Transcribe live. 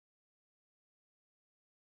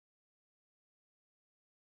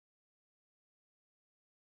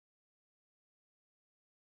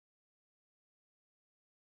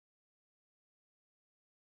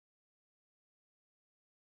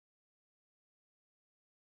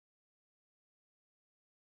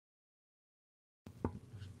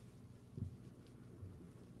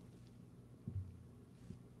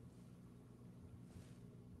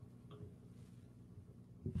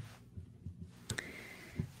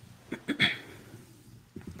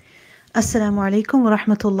Assalamu alaikum wa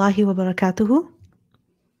rahmatullahi wa barakatuhu.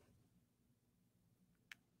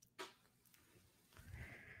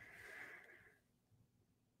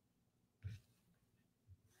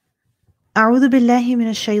 أعوذ بالله من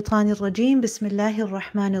الشيطان الرجيم بسم الله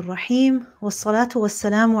الرحمن الرحيم والصلاة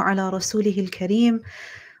والسلام على رسوله الكريم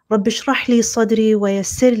رب اشرح لي صدري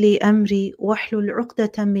ويسر لي أمري واحلل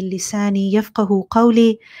عقدة من لساني يفقه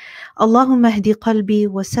قولي اللهم اهد قلبي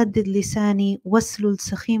وسدد لساني واسلل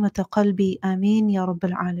سخيمة قلبي آمين يا رب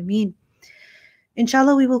العالمين.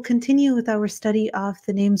 Inshallah, we will continue with our study of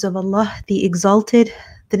the names of Allah, the Exalted,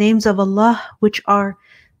 the names of Allah which are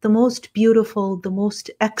the most beautiful, the most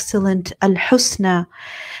excellent, Al-Husna.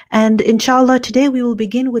 And inshallah, today we will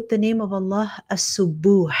begin with the name of Allah,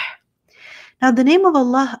 As-Subbooh. Now, the name of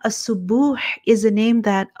Allah, As-Subbooh, is a name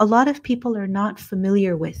that a lot of people are not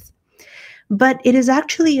familiar with. But it is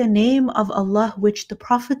actually a name of Allah which the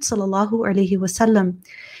Prophet ﷺ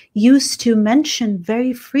used to mention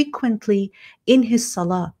very frequently in his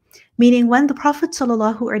salah. Meaning when the Prophet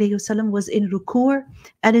ﷺ was in ruku'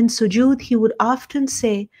 and in sujood, he would often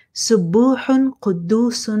say, Subbuhun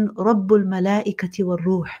Quddusun Rabbul Malaikati wal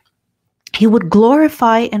Ruh. He would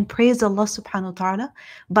glorify and praise Allah subhanahu wa ta'ala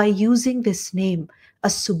by using this name,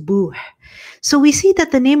 As-Subbooh. So we see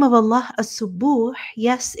that the name of Allah, As-Subbooh,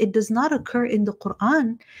 yes, it does not occur in the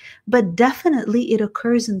Quran, but definitely it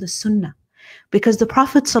occurs in the Sunnah. Because the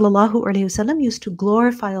Prophet ﷺ used to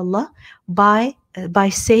glorify Allah by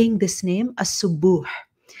saying this name, As-Subbooh.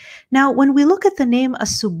 Now, when we look at the name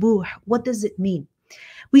As-Subbooh, what does it mean?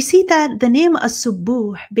 We see that the name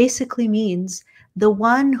As-Subbooh basically means the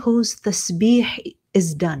one whose tasbih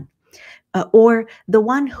is done. Or the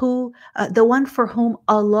one for whom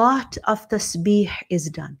a lot of tasbih is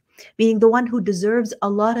done, meaning the one who deserves a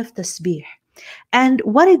lot of tasbih. And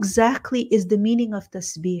what exactly is the meaning of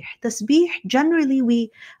tasbih? Tasbih, generally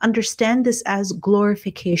we understand this as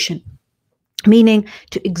glorification, meaning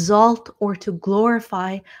to exalt or to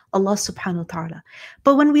glorify Allah subhanahu wa ta'ala.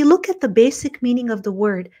 But when we look at the basic meaning of the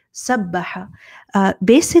word sabbaha,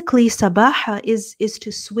 basically sabaha is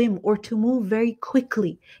to swim or to move very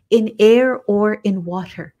quickly in air or in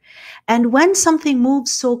water. And when something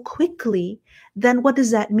moves so quickly, then what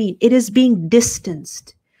does that mean? It is being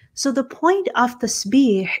distanced. So the point of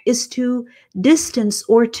tasbih is to distance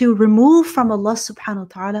or to remove from Allah subhanahu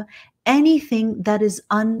wa ta'ala anything that is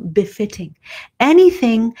unbefitting,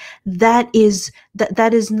 anything that is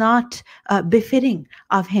not befitting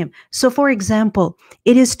of him. So for example,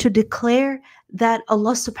 it is to declare that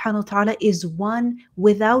Allah subhanahu wa ta'ala is one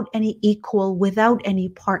without any equal, without any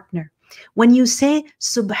partner. When you say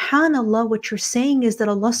Subhanallah, what you're saying is that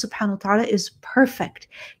Allah subhanahu wa ta'ala is perfect.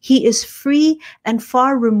 He is free and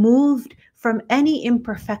far removed from any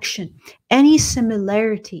imperfection, any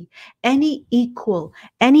similarity, any equal,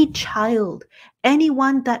 any child,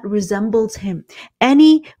 anyone that resembles him,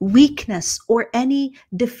 any weakness or any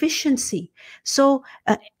deficiency, so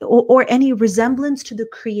or any resemblance to the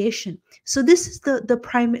creation. So this is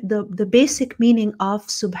the basic meaning of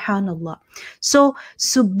Subhanallah. So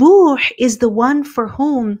Subbooh is the one for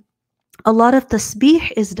whom a lot of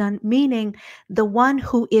tasbih is done, meaning the one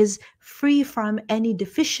who is free from any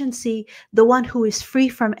deficiency, the one who is free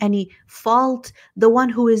from any fault, the one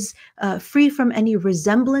who is free from any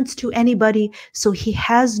resemblance to anybody. So he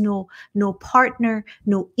has no partner,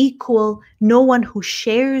 no equal, no one who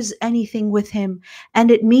shares anything with him.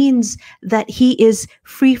 And it means that he is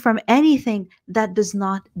free from anything that does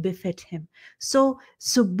not befit him. So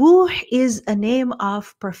Subbooh is a name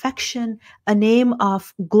of perfection, a name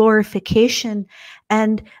of glorification.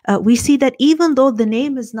 And we see that even though the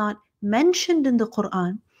name is not mentioned in the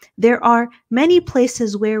Quran, there are many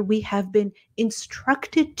places where we have been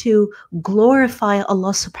instructed to glorify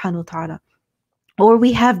Allah subhanahu wa ta'ala. Or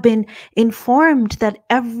we have been informed that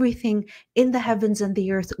everything in the heavens and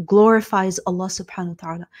the earth glorifies Allah subhanahu wa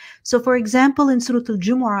ta'ala. So for example, in Surah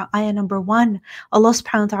Al-Jumu'ah, ayah number 1, Allah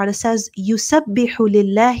subhanahu wa ta'ala says, يُسَبِّحُ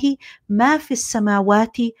لِلَّهِ مَا فِي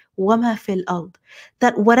السَّمَاوَاتِ وَمَا فِي الْأَرْضِ.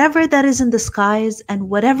 That whatever that is in the skies and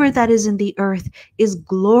whatever that is in the earth is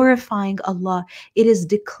glorifying Allah. It is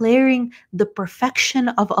declaring the perfection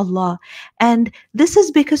of Allah. And this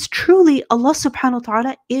is because truly Allah subhanahu wa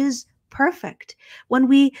ta'ala is perfect. When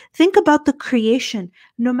we think about the creation,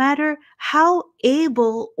 no matter how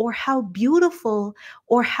able or how beautiful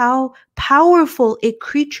or how powerful a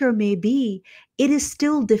creature may be, it is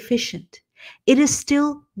still deficient. It is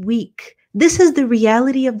still weak. This is the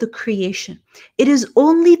reality of the creation. It is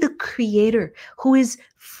only the Creator who is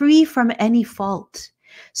free from any fault.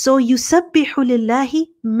 So يُسَبِّحُ لِلَّهِ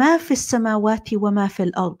مَا فِي السَّمَاوَاتِ وَمَا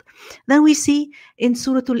فِي الْأَرْضِ. Then we see in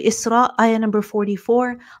Surah Al-Isra, ayah number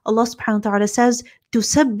 44, Allah subhanahu wa ta'ala says,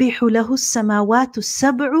 تُسَبِّحُ لَهُ السَّمَاوَاتُ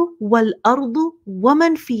السَّبْعُ وَالْأَرْضُ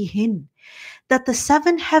وَمَنْ فِيهِنْ. That the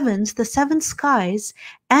seven heavens, the seven skies,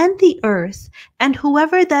 and the earth, and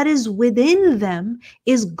whoever that is within them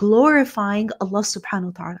is glorifying Allah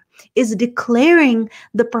subhanahu wa ta'ala, is declaring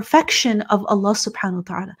the perfection of Allah subhanahu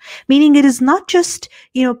wa ta'ala. Meaning it is not just,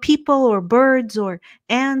 people or birds or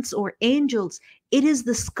ants or angels. It is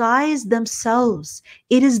the skies themselves.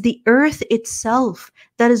 It is the earth itself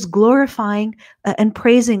that is glorifying and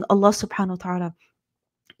praising Allah subhanahu wa ta'ala.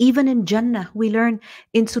 Even in Jannah, we learn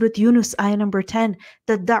in Surah Yunus, ayah number 10,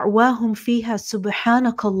 that da'wahum fiha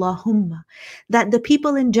subhanakallahumma, that the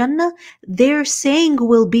people in Jannah, their saying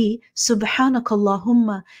will be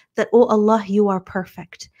subhanakallahumma, that, oh Allah, you are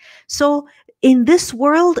perfect. So in this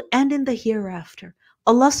world and in the hereafter,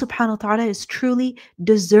 Allah subhanahu wa ta'ala is truly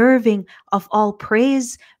deserving of all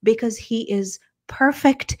praise because He is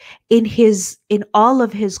perfect in all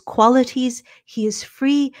of His qualities. He is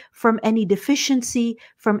free from any deficiency,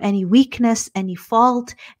 from any weakness, any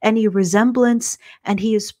fault, any resemblance, and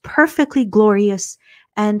He is perfectly glorious.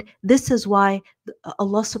 And this is why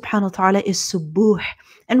Allah subhanahu wa ta'ala is Subbooh.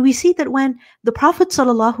 And we see that when the Prophet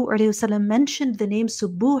sallallahu alaihi wasallam mentioned the name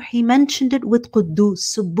Subbooh, he mentioned it with Quddus,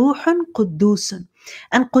 Subbuhun Quddusun.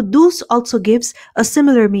 And Quddus also gives a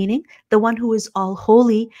similar meaning, the one who is all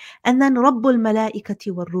holy, and then Rabbul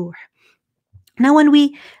Malaikati wa Ruh. Now, when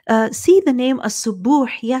we see the name As-Subbooh,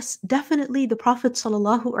 yes, definitely the Prophet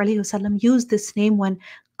ﷺ used this name when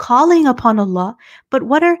calling upon Allah. But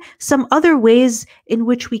what are some other ways in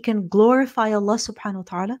which we can glorify Allah subhanahu wa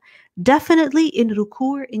ta'ala? Definitely in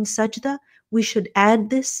ruku', in sajda, we should add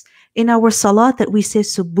this. In our salat that we say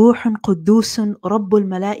Subbuhun Quddusun Rabbul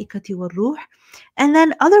Malaikati wa Ruh. And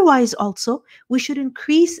then otherwise also, we should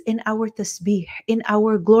increase in our tasbih, in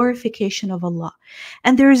our glorification of Allah.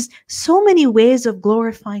 And there's so many ways of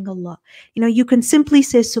glorifying Allah. You can simply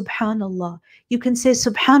say Subhanallah. You can say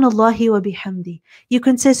Subhanallahi wa bihamdi. You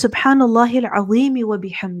can say Subhanallahi al-Azim wa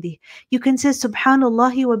bihamdi. You can say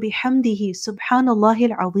Subhanallahi wa bihamdihi,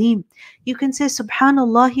 Subhanallahi al-Azim. You can say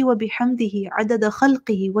Subhanallahi wa bihamdihi, adada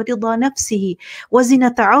khalqihi wa rida nafsihi, wa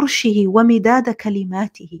zinata arshihi, wa midada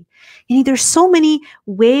kalimatihi. There's so many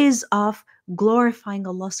ways of glorifying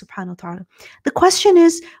Allah subhanahu wa ta'ala. The question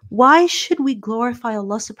is, why should we glorify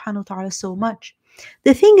Allah subhanahu wa ta'ala so much?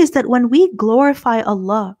 The thing is that when we glorify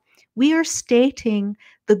Allah, we are stating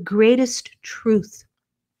the greatest truth.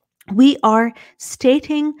 We are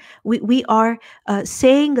stating, we are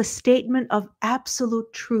saying a statement of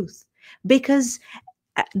absolute truth, because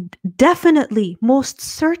definitely, most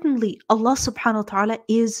certainly, Allah subhanahu wa ta'ala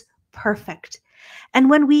is perfect. And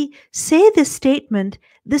when we say this statement,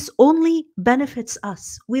 this only benefits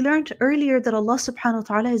us. We learned earlier that Allah subhanahu wa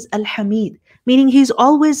ta'ala is Al-Hamid, meaning He's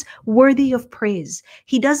always worthy of praise.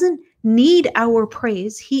 He doesn't need our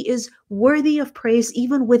praise. He is worthy of praise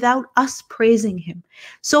even without us praising Him.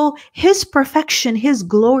 So His perfection, His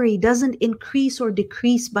glory doesn't increase or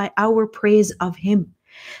decrease by our praise of Him.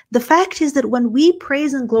 The fact is that when we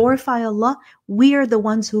praise and glorify Allah, we are the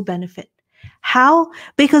ones who benefit. How?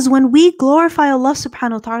 Because when we glorify Allah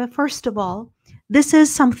subhanahu wa ta'ala, first of all, this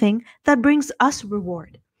is something that brings us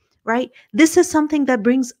reward, right? This is something that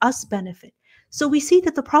brings us benefit. So we see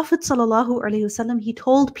that the Prophet sallallahu alaihi wasallam, he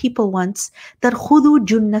told people once that khudu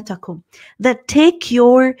junnatakum, that take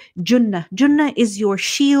your junnah. Junnah is your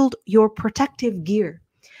shield, your protective gear.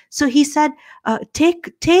 So he said,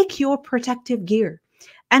 take your protective gear.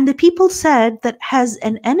 And the people said, that has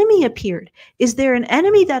an enemy appeared? Is there an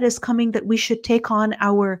enemy that is coming that we should take on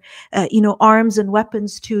our, arms and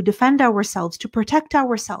weapons to defend ourselves, to protect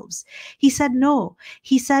ourselves? He said, no.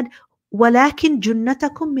 He said, وَلَكِنْ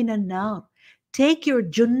جُنَّتَكُمْ مِنَ النَّارِ. Take your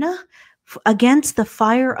junnah against the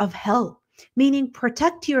fire of hell, meaning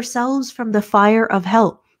protect yourselves from the fire of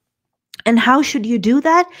hell. And how should you do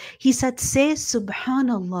that? He said, say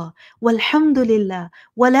Subhanallah, walhamdulillah,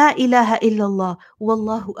 wa la ilaha illallah,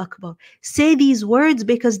 wallahu akbar. Say these words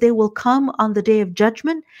because they will come on the day of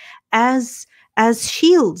judgment as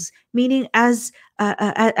shields, meaning as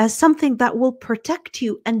something that will protect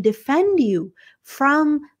you and defend you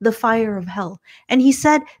from the fire of hell. And he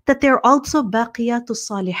said that they're also baqiyatu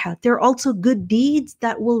salihat. They're also good deeds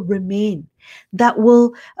that will remain, that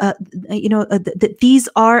will, these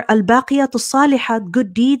are al-baqiyatu salihat,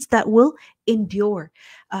 good deeds that will endure.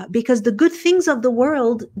 Because the good things of the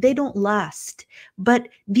world, they don't last. But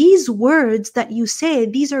these words that you say,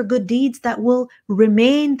 these are good deeds that will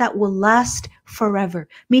remain, that will last forever.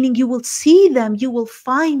 Meaning you will see them, you will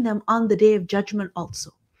find them on the day of judgment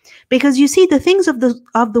also. Because you see, the things of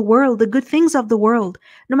the world, the good things of the world,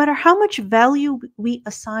 no matter how much value we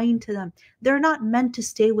assign to them, they're not meant to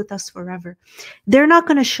stay with us forever. They're not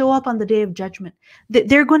going to show up on the day of judgment.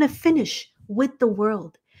 They're going to finish with the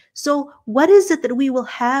world. So what is it that we will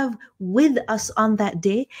have with us on that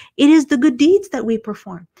day? It is the good deeds that we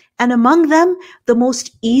perform. And among them, the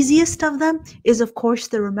most easiest of them is, of course,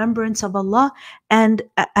 the remembrance of Allah. And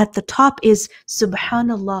at the top is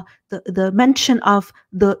Subhanallah, the mention of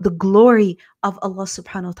the glory of Allah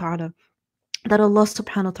subhanahu wa ta'ala. That Allah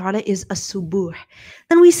subhanahu wa ta'ala is As-Subbooh.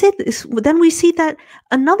 Then we see that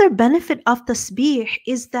another benefit of tasbih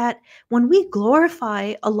is that when we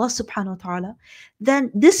glorify Allah subhanahu wa ta'ala,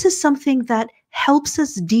 then this is something that helps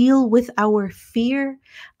us deal with our fear,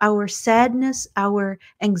 our sadness, our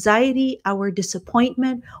anxiety, our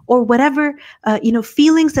disappointment, or whatever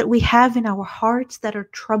feelings that we have in our hearts that are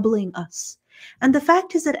troubling us. And the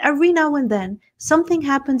fact is that every now and then something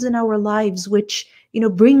happens in our lives which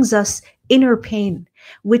brings us inner pain,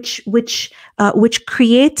 which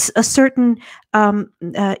creates a certain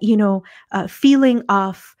feeling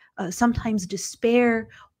of sometimes despair,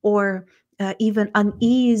 or even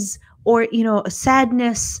unease, or a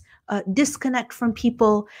sadness, disconnect from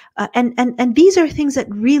people, and these are things that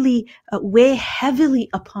really weigh heavily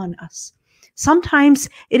upon us. Sometimes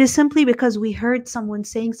it is simply because we heard someone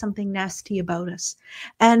saying something nasty about us.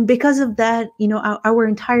 And because of that, our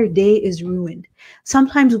entire day is ruined.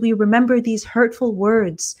 Sometimes we remember these hurtful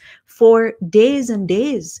words for days and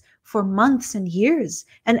days, for months and years.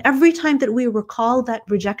 And every time that we recall that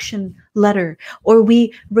rejection letter, or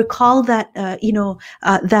we recall that,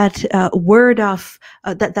 word of,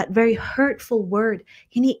 that very hurtful word,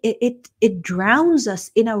 it drowns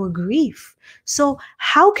us in our grief. So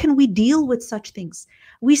how can we deal with such things?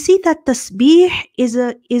 We see that tasbih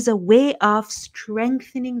is a way of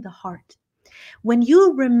strengthening the heart. When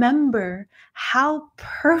you remember how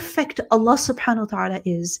perfect Allah subhanahu wa ta'ala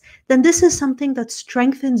is, then this is something that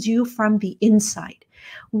strengthens you from the inside.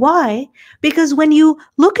 Why? Because when you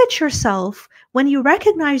look at yourself, when you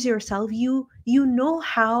recognize yourself, you know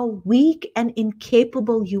how weak and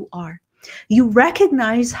incapable you are. You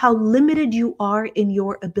recognize how limited you are in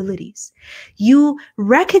your abilities. You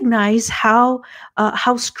recognize how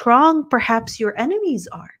strong perhaps your enemies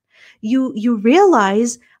are. You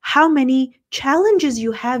realize how many challenges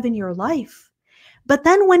you have in your life. But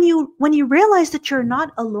then when you realize that you're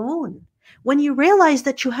not alone, when you realize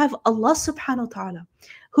that you have Allah subhanahu wa ta'ala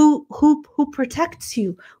who protects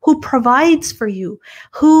you, who provides for you,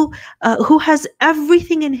 who has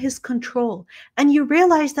everything in his control, and you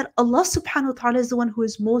realize that Allah subhanahu wa ta'ala is the one who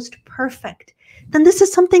is most perfect, then this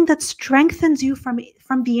is something that strengthens you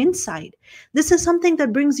from the inside. This is something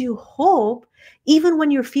that brings you hope even when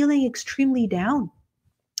you're feeling extremely down.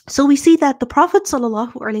 So we see that the Prophet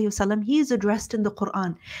ﷺ, he is addressed in the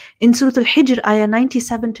Quran. In Surah Al-Hijr, ayah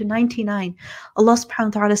 97 to 99, Allah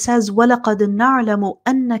subhanahu wa ta'ala says, وَلَقَدْ نَعْلَمُ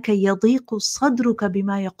أَنَّكَ يَضِيقُ صَدْرُكَ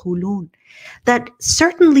بِمَا يَقُولُونَ. That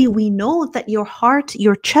certainly we know that your heart,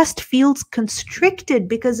 your chest feels constricted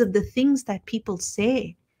because of the things that people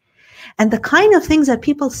say. And the kind of things that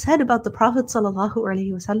people said about the Prophet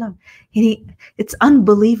ﷺ, it's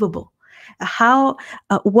unbelievable.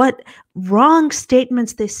 What wrong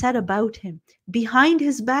statements they said about him behind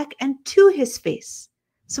his back and to his face.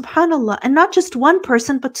 Subhanallah. And not just one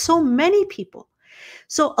person, but so many people.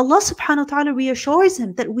 So Allah subhanahu wa ta'ala reassures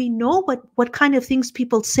him that we know what kind of things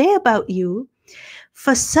people say about you.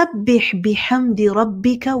 فَسَبِّحْ بِحَمْدِ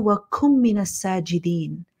رَبِّكَ وَكُمْ مِنَ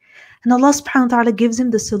السَّاجِدِينَ. And Allah subhanahu wa ta'ala gives him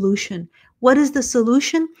the solution. What is the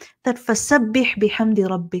solution? That فَسَبِّحْ بِحَمْدِ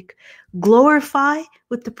رَبِّكَ. Glorify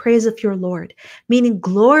with the praise of your Lord. Meaning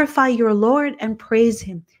glorify your Lord and praise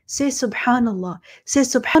him. Say Subhanallah. Say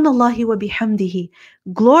Subhanallahi wa bihamdihi.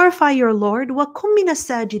 Glorify your Lord. Wa kum minas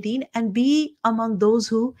sajidin. And be among those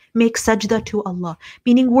who make sajda to Allah.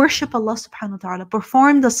 Meaning worship Allah subhanahu wa ta'ala.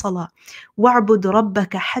 Perform the salah. Wa'bud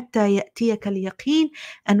rabbaka hatta ya'tiyaka al-yaqeen.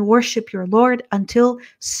 And worship your Lord until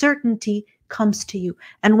certainty comes to you.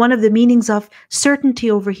 And one of the meanings of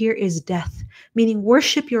certainty over here is death. Meaning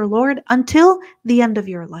worship your Lord until the end of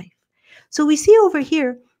your life. So we see over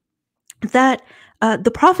here that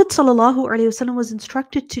The Prophet ﷺ was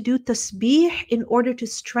instructed to do tasbih in order to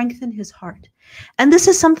strengthen his heart. And this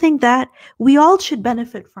is something that we all should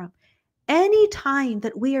benefit from. Any time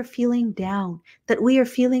that we are feeling down, that we are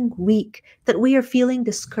feeling weak, that we are feeling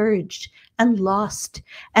discouraged and lost,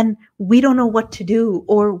 and we don't know what to do,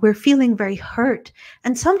 or we're feeling very hurt,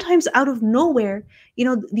 and sometimes out of nowhere,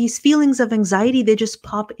 these feelings of anxiety, they just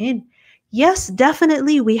pop in. Yes,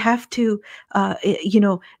 definitely we have to,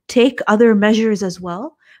 take other measures as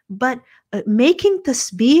well, but making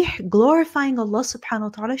tasbih, glorifying Allah subhanahu wa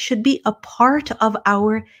ta'ala, should be a part of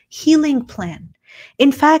our healing plan.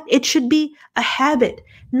 In fact, it should be a habit,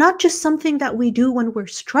 not just something that we do when we're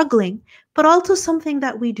struggling, but also something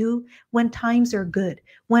that we do when times are good,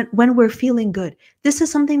 when we're feeling good. This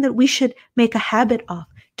is something that we should make a habit of,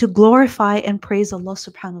 to glorify and praise Allah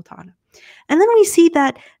subhanahu wa ta'ala. And then we see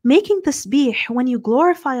that making tasbih, when you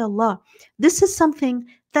glorify Allah, this is something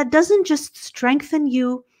that doesn't just strengthen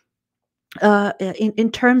you in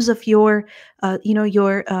terms of your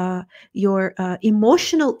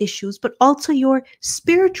emotional issues, but also your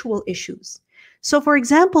spiritual issues. So, for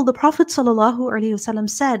example, the Prophet ﷺ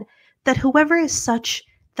said that whoever is such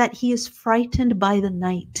that he is frightened by the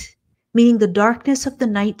night, meaning the darkness of the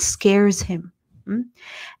night scares him,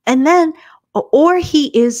 and then, or he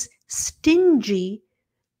is stingy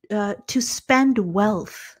to spend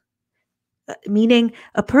wealth. Meaning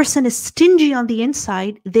a person is stingy on the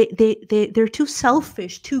inside. They're too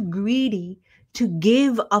selfish, too greedy to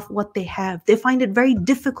give of what they have. They find it very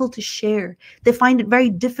difficult to share. They find it very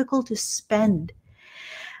difficult to spend.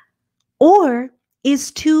 Or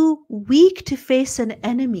is too weak to face an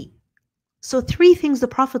enemy. So 3 things the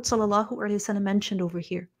Prophet ﷺ mentioned over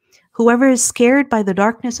here. Whoever is scared by the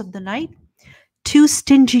darkness of the night, too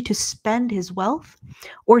stingy to spend his wealth,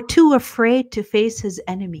 or too afraid to face his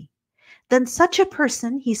enemy. Then such a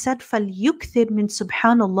person, he said, فَلْيُكْثِرْ مِنْ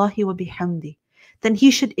سُبْحَانَ اللَّهِ وَبِحَمْدِهِ. Then he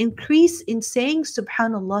should increase in saying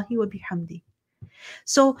Subhanallah wa bihamdi.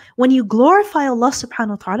 So when you glorify Allah subhanahu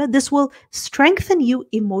wa ta'ala, this will strengthen you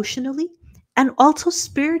emotionally and also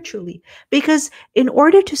spiritually. Because in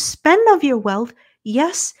order to spend of your wealth,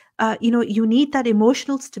 yes, you need that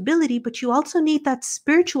emotional stability, but you also need that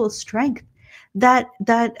spiritual strength. That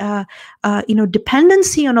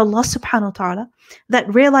dependency on Allah subhanahu wa ta'ala,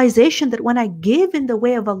 that realization that when I give in the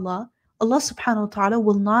way of Allah, Allah subhanahu wa ta'ala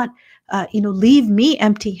will not leave me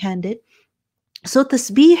empty-handed. So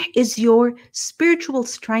tasbih is your spiritual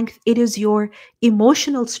strength, it is your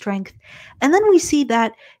emotional strength. And then we see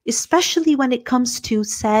that especially when it comes to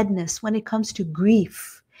sadness, when it comes to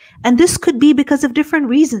grief, and this could be because of different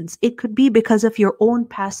reasons. It could be because of your own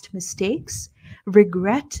past mistakes.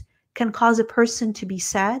 Regret can cause a person to be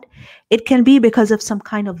sad. It can be because of some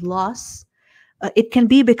kind of loss. It can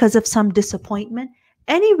be because of some disappointment.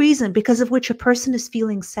 Any reason because of which a person is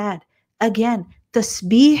feeling sad. Again,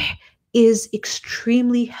 tasbih is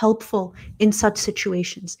extremely helpful in such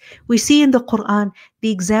situations. We see in the Quran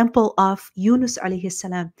the example of Yunus alayhi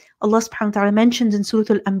salam. Allah subhanahu wa ta'ala mentions in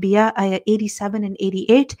Surah Al-Anbiya, ayah 87 and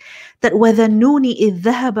 88, that وَذَنُّونِ إِذْ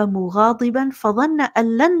ذَهَبَ مُغَاضِبًا فَظَنَّ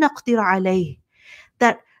أَن لَن نَقْدِرَ عَلَيْهِ.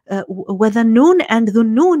 That وَذَنُّون, and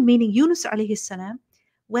Dhunnun, meaning Yunus alayhi salam,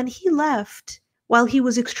 when he left, while he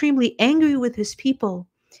was extremely angry with his people,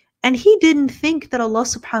 and he didn't think that Allah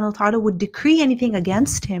subhanahu wa ta'ala would decree anything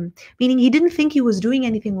against him, meaning he didn't think he was doing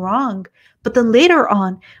anything wrong. But then later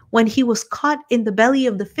on, when he was caught in the belly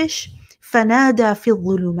of the fish, فَنَادَى فِي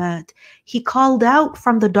الظُّلُمَاتِ, he called out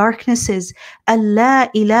from the darknesses,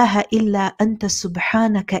 أَلَّا إِلَهَ إِلَّا أَنْتَ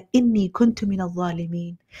سُبْحَانَكَ إِنِّي كُنْتُ مِنَ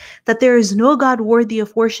الظَّالِمِينَ. That there is no God worthy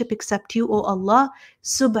of worship except you, O Allah.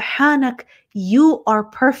 Subhanak, you are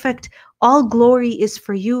perfect. All glory is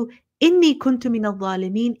for you. Inni kuntu min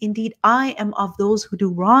al-zalimin. Indeed, I am of those who do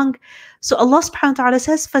wrong. So Allah subhanahu wa ta'ala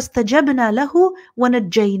says, فَاسْتَجَبْنَا لَهُ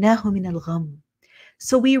وَنَجَّيْنَاهُ مِنَ الْغَمِّ.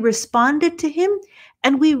 So we responded to him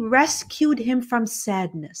and we rescued him from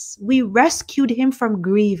sadness. We rescued him from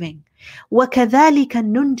grieving. وَكَذَلِكَ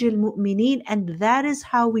نُنْجِ الْمُؤْمِنِينَ. And that is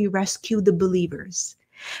how we rescue the believers.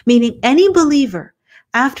 Meaning any believer,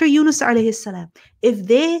 after Yunus alayhi salam, if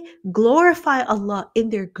they glorify Allah in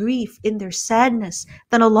their grief, in their sadness,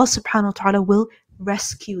 then Allah subhanahu wa ta'ala will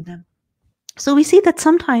rescue them. So we see that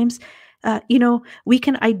sometimes, we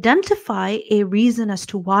can identify a reason as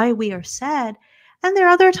to why we are sad. And there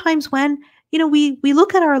are other times when, we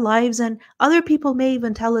look at our lives and other people may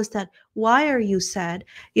even tell us that, why are you sad?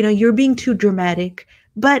 You're being too dramatic.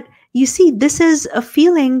 But you see, this is a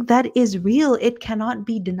feeling that is real. It cannot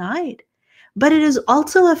be denied. But it is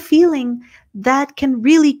also a feeling that can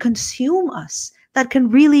really consume us, that can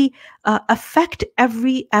really affect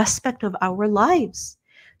every aspect of our lives.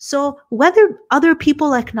 So whether other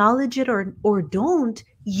people acknowledge it or don't,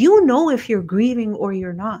 you know if you're grieving or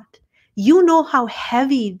you're not. You know how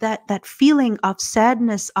heavy that feeling of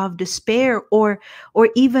sadness, of despair, or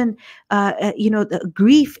even the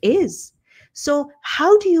grief is. So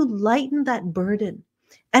how do you lighten that burden?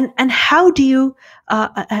 And how do you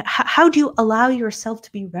allow yourself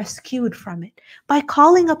to be rescued from it? By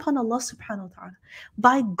calling upon Allah subhanahu wa ta'ala,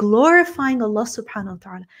 by glorifying Allah subhanahu wa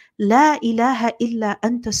ta'ala. La ilaha illa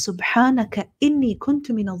anta subhanaka inni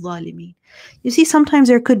kuntu min al-zalimin. You see, sometimes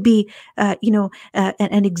there could be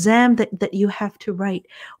an exam that you have to write,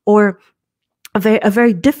 or a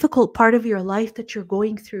very difficult part of your life that you're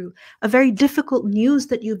going through, a very difficult news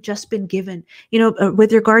that you've just been given,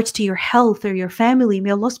 with regards to your health or your family.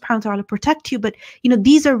 May Allah subhanahu wa ta'ala protect you. But,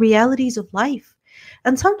 these are realities of life.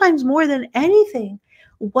 And sometimes more than anything,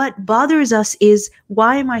 what bothers us is,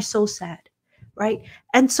 why am I so sad? Right?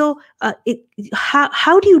 And so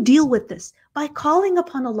how do you deal with this? By calling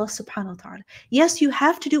upon Allah subhanahu wa ta'ala. Yes, you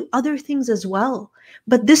have to do other things as well,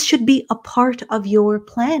 but this should be a part of your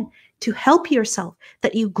plan to help yourself,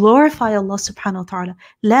 that you glorify Allah subhanahu wa ta'ala.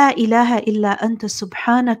 La ilaha illa anta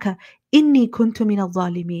subhanaka inni kuntu min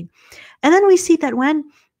al-zalimin. And then we see that when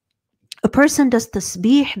a person does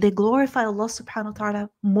tasbih, they glorify Allah subhanahu wa ta'ala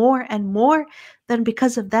more and more. Then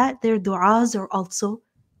because of that, their du'as are also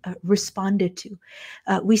responded to.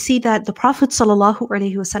 We see that the Prophet sallallahu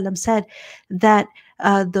alaihi wasallam said that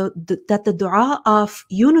the dua of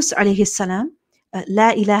Yunus alayhi salam, La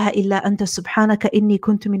ilaha illa anta subhanaka inni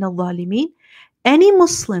kuntu min al-zalimin. Any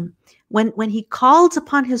Muslim, when he calls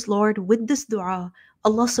upon his Lord with this dua,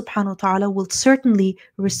 Allah subhanahu wa ta'ala will certainly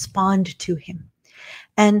respond to him.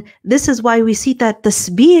 And this is why we see that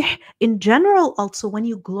tasbih in general also, when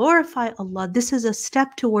you glorify Allah, this is a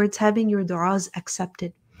step towards having your du'as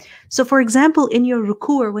accepted. So for example, in your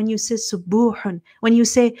ruku', when you say Subbooh, when you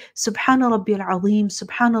say Subhana Rabbiyal Azim,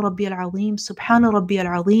 Subhana Rabbiyal Azim, Subhana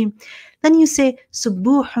Rabbiyal Azim, then you say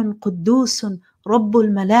Subboohun Quddusun Rabbul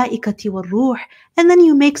Malaikati wal Ruh, and then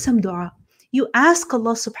you make some dua. You ask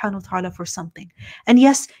Allah subhanahu wa ta'ala for something. And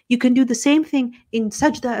yes, you can do the same thing in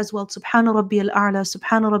sajda as well. Subhana Rabbiyal A'la,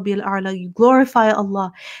 Subhana Rabbiyal A'la. You glorify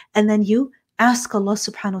Allah, and then you ask Allah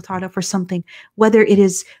subhanahu wa ta'ala for something, whether it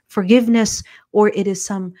is forgiveness or it is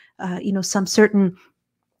some certain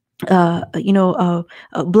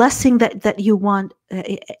blessing that you want,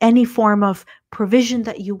 any form of provision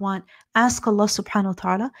that you want. Ask Allah subhanahu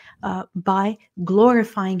wa ta'ala by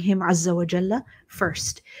glorifying Him Azza wa Jalla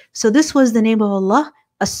first. So this was the name of Allah,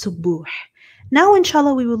 As-Subbooh. Now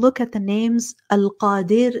inshallah we will look at the names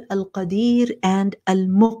Al-Qaadir, Al-Qadeer, and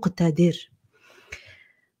Al-Muqtadir.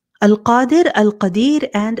 Al-Qaadir, Al-Qadeer,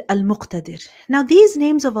 and Al-Muqtadir. Now these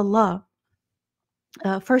names of Allah,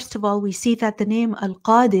 first of all, we see that the name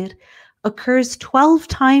Al-Qaadir occurs 12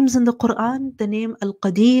 times in the Quran. The name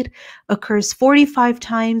Al-Qadeer occurs 45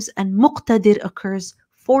 times, and Muqtadir occurs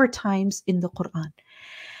 4 times in the Quran.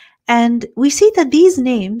 And we see that these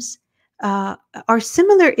names are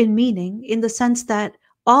similar in meaning, in the sense that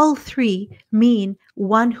all three mean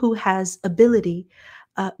one who has ability.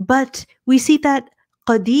 But we see that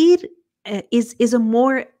Qadeer is a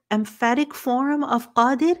more emphatic form of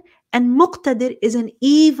Qadir, and Muqtadir is an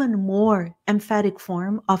even more emphatic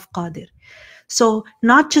form of Qadir. So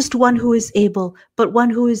not just one who is able, but one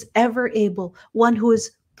who is ever able, one who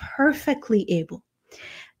is perfectly able.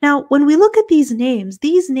 Now, when we look at these names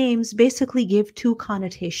basically give 2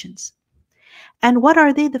 connotations. And what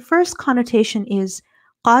are they? The first connotation is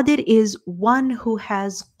Qadir is one who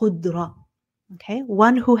has qudra. Okay,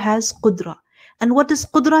 one who has qudra. And what does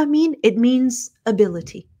qudra mean? It means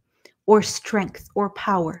ability or strength or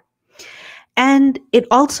power. And it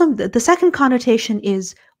also, the second connotation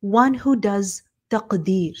is one who does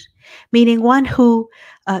taqdeer, meaning one who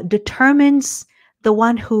determines, the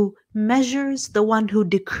one who measures, the one who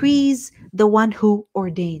decrees, the one who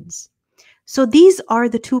ordains. So these are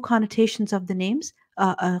the 2 connotations of the names,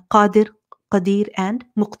 Qadir, Qadeer, and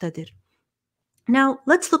Muqtadir. Now,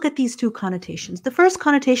 let's look at these 2 connotations. The first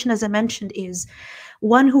connotation, as I mentioned, is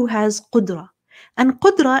one who has qudra. And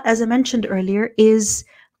qudra, as I mentioned earlier, is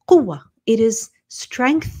quwwa. It is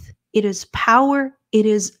strength, it is power, it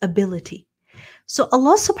is ability. So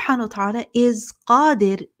Allah subhanahu wa ta'ala is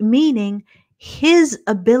qadir, meaning His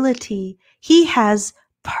ability, He has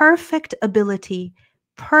perfect ability,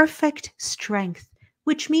 perfect strength,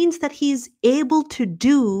 which means that He is able to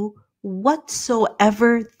do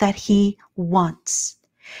whatsoever that He wants.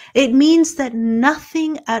 It means that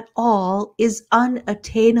nothing at all is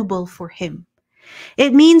unattainable for Him.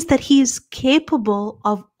 It means that He is capable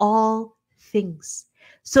of all things.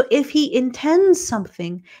 So if He intends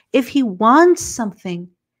something, if He wants something,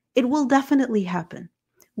 It will definitely happen.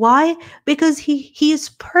 Why? Because he is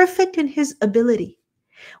perfect in his ability.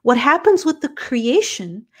 What happens with the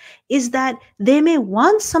creation is that they may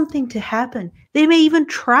want something to happen. They may even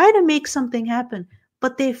try to make something happen,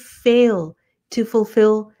 but they fail to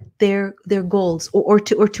fulfill their goals, or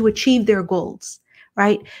to achieve their goals,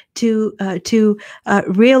 right? To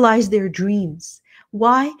realize their dreams.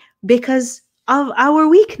 Why? Because of our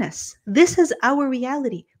weakness. This is our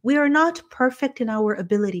reality. We are not perfect in our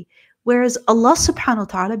ability. Whereas Allah subhanahu wa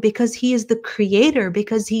ta'ala, because He is the creator,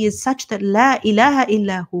 because He is such that La ilaha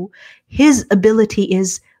illahu, His ability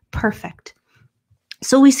is perfect.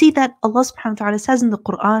 So we see that Allah subhanahu wa ta'ala says in the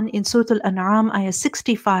Quran, in Surah Al-An'am, ayah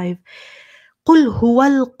 65, قُلْ هُوَ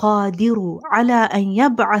الْقَادِرُ عَلَىٰ أَنْ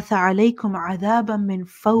يَبْعَثَ عَلَيْكُمْ عَذَابًا مِّن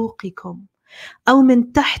فَوْقِكُمْ أو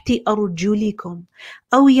من تحت أرجلكم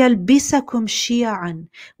أو يلبسكم شيعا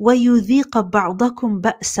ويذيق بعضكم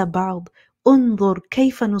بأس بعض انظر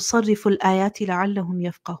كيف نصرف الآيات لعلهم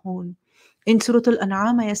يفقهون. In Surah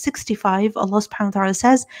Al-An'am, ayah 65, Allah subhanahu wa ta'ala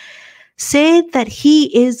says, say that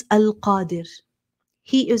He is Al-Qaadir.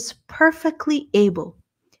 He is perfectly able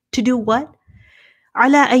to do what?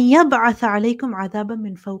 على أن يبعث عليكم عذابا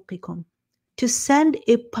من فوقكم. To send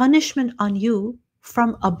a punishment on you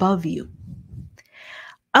from above you.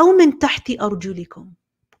 أو من تحت أرجلكم.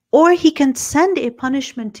 Or He can send a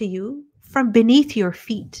punishment to you from beneath your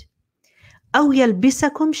feet. أو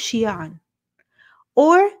يلبسكم شيعا.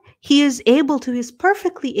 Or He is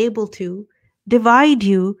perfectly able to divide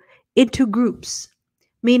you into groups,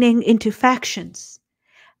 meaning into factions.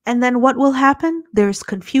 And then what will happen? There's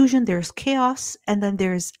confusion, there's chaos, and then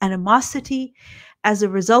there's animosity, as a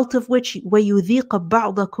result of which وَيُذِيقَ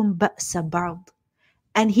بَعْضَكُمْ بَأْسَ بَعْضٍ.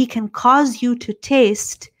 And He can cause you to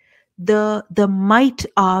taste the might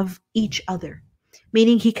of each other.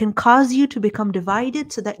 Meaning He can cause you to become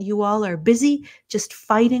divided so that you all are busy just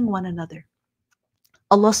fighting one another.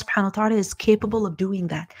 Allah subhanahu wa ta'ala is capable of doing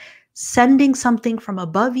that. Sending something from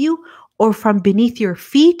above you, or from beneath your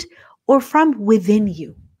feet, or from within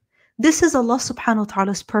you. This is Allah subhanahu wa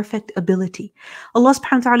ta'ala's perfect ability. Allah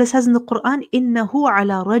subhanahu wa ta'ala says in the Quran, إِنَّهُ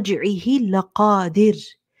عَلَى رَجْعِهِ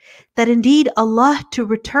لَقَادِرٌ. That indeed Allah, to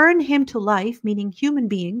return him to life, meaning human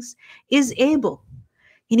beings, is able.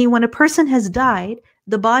 Meaning when a person has died,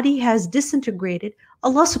 the body has disintegrated,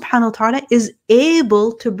 Allah subhanahu wa ta'ala is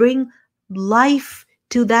able to bring life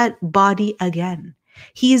to that body again.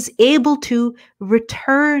 He is able to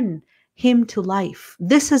return him to life.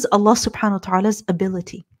 This is Allah subhanahu wa ta'ala's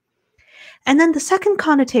ability. And then the second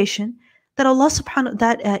connotation, that Allah subhanahu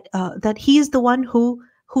that He is the one who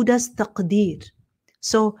does taqdeer.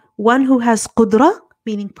 So one who has qudra,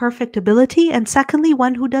 meaning perfect ability, and secondly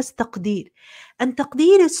one who does taqdeer. And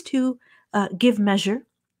taqdeer is to give measure,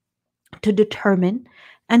 to determine,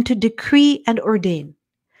 and to decree and ordain.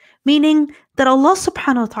 Meaning that Allah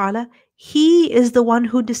subhanahu wa ta'ala, He is the one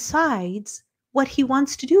who decides what He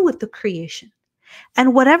wants to do with the creation.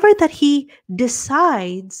 And whatever that He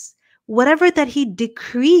decides, whatever that He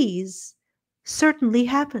decrees, certainly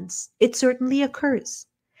happens. It certainly occurs.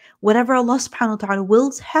 Whatever Allah subhanahu wa ta'ala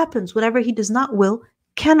wills happens. Whatever He does not will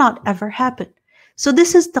cannot ever happen. So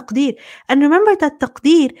this is taqdeer. And remember that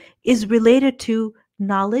taqdeer is related to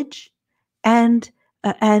knowledge and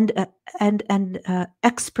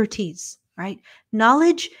expertise, right?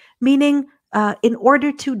 Knowledge meaning in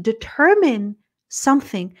order to determine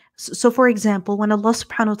something. So for example, when Allah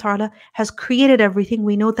subhanahu wa ta'ala has created everything,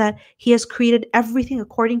 we know that He has created everything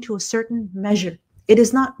according to a certain measure. It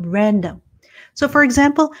is not random. So for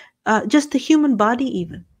example, just the human body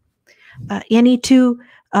even.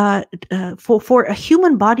 For a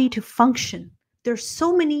human body to function, there's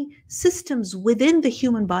so many systems within the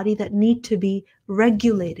human body that need to be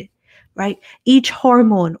regulated, right? Each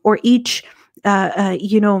hormone or each,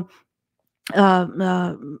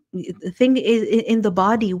 thing in the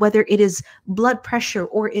body, whether it is blood pressure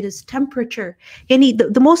or it is temperature,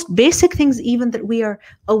 the most basic things even that we are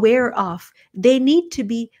aware of, they need to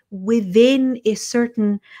be within a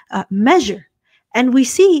certain measure. And we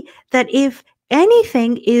see that if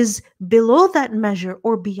anything is below that measure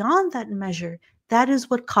or beyond that measure, that is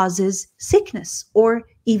what causes sickness or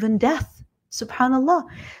even death. Subhanallah.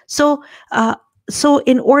 So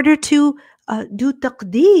in order to do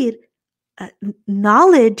taqdeer,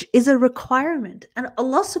 knowledge is a requirement. And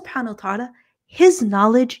Allah subhanahu wa ta'ala, His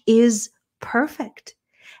knowledge is perfect.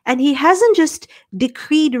 And He hasn't just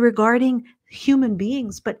decreed regarding human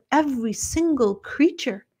beings, but every single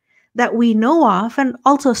creature that we know of, and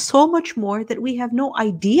also so much more that we have no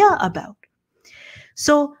idea about.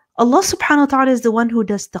 So Allah subhanahu wa ta'ala is the one who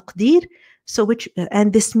does taqdeer.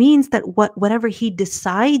 And this means that whatever He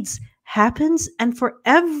decides happens, and for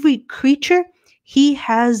every creature, He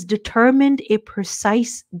has determined a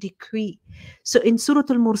precise decree. So in Surah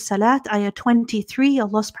Al-Mursalat, ayah 23,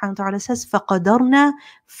 Allah subhanahu wa ta'ala says, فَقَدَرْنَا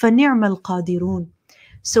فَنِعْمَ الْقَادِرُونَ.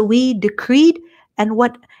 So we decreed, and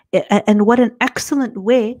what an excellent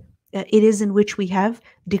way it is in which we have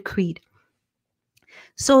decreed.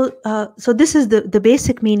 So this is the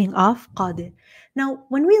basic meaning of Qadir. Now,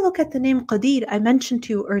 when we look at the name Qadir, I mentioned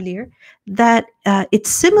to you earlier that it's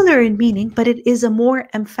similar in meaning, but it is a more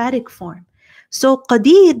emphatic form. So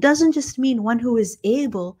Qadir doesn't just mean one who is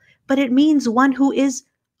able, but it means one who is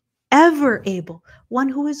ever able, one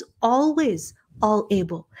who is always all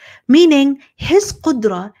able. Meaning his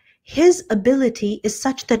qudra, his ability is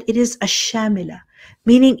such that it is ash-shamila,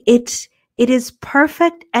 meaning it is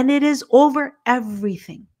perfect and it is over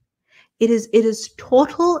everything. It is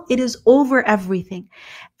total, it is over everything.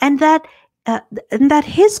 And that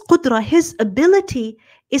his qudra, his ability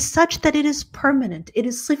is such that it is permanent. It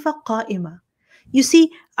is sifa qa'ima. You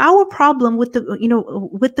see, our problem with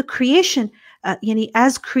the creation,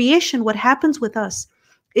 as creation, what happens with us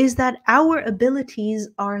is that our abilities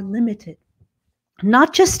are limited,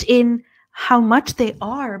 not just in how much they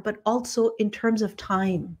are, but also in terms of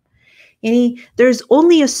time. There's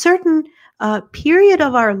only a certain period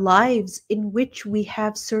of our lives in which we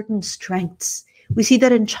have certain strengths. We see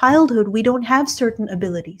that in childhood, we don't have certain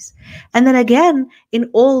abilities. And then again, in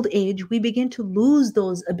old age, we begin to lose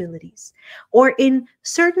those abilities. Or in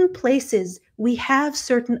certain places, we have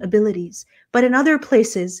certain abilities, but in other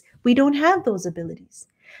places, we don't have those abilities.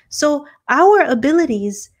 So our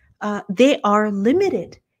abilities, they are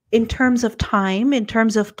limited in terms of time, in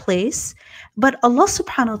terms of place. But Allah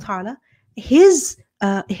subhanahu wa ta'ala, His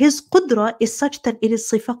qudra is such that it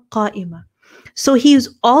is sifa qa'ima. So He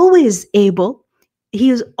is always able. He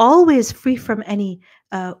is always free from any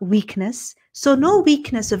weakness. So no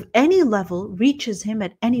weakness of any level reaches Him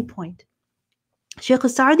at any point. Shaykh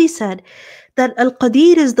Sa'di said that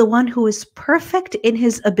Al-Qadeer is the one who is perfect in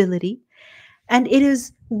His ability, and it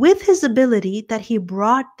is with His ability that He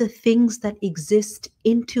brought the things that exist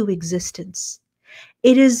into existence.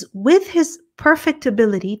 It is with His perfect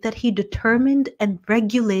ability that He determined and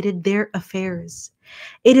regulated their affairs.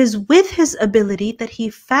 It is with His ability that He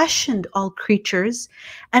fashioned all creatures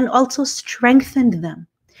and also strengthened them.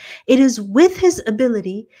 It is with His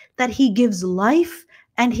ability that He gives life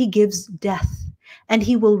and He gives death. And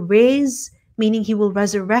He will raise, meaning He will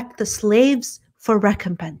resurrect the slaves for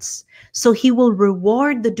recompense. So He will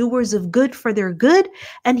reward the doers of good for their good,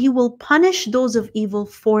 and He will punish those of evil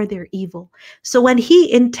for their evil. So when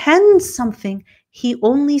He intends something, He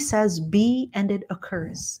only says be, and it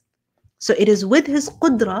occurs. So it is with His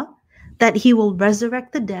qudra that He will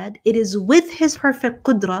resurrect the dead. It is with His perfect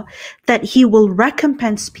qudra that He will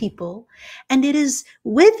recompense people. And it is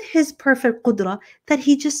with His perfect qudra that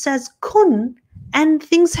He just says kun, and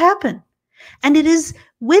things happen. And it is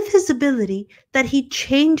with His ability that He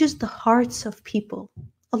changes the hearts of people.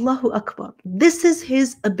 Allahu Akbar. This is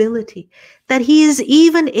His ability, that He is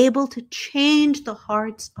even able to change the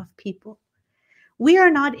hearts of people. We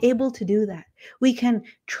are not able to do that. We can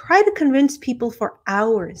try to convince people for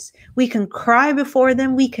hours. We can cry before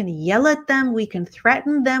them. We can yell at them. We can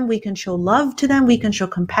threaten them. We can show love to them. We can show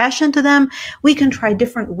compassion to them. We can try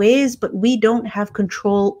different ways, but we don't have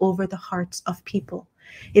control over the hearts of people.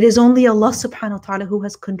 It is only Allah subhanahu wa ta'ala who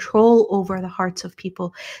has control over the hearts of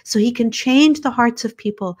people. So He can change the hearts of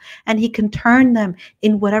people, and He can turn them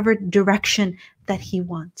in whatever direction that He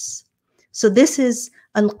wants. So this is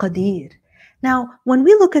Al-Qadeer. Now, when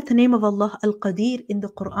we look at the name of Allah, Al-Qadeer, in the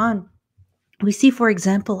Quran, we see, for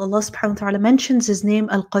example, Allah subhanahu wa ta'ala mentions His name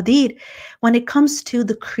Al-Qadeer when it comes to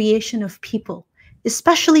the creation of people,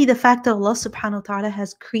 especially the fact that Allah subhanahu wa ta'ala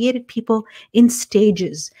has created people in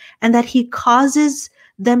stages and that He causes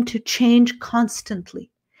them to change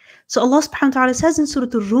constantly. So Allah subhanahu wa ta'ala says in Surah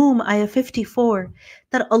Al-Rum, ayah 54,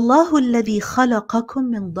 that Allahu alladhi khalaqakum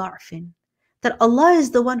min da'fin, that Allah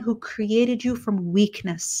is the one who created you from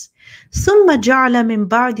weakness. ثُمَّ جَعْلَ مِن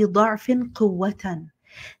بَعْدِ ضَعْفٍ قُوَّةً.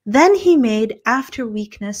 Then He made after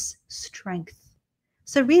weakness strength.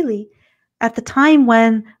 So really, at the time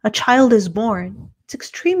when a child is born, it's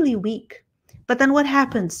extremely weak. But then what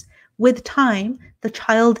happens? With time, the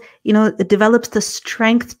child, develops the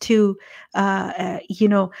strength to,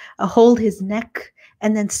 hold his neck,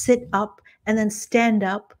 and then sit up, and then stand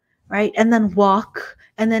up, right? And then walk,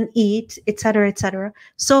 and then eat, etc., etc.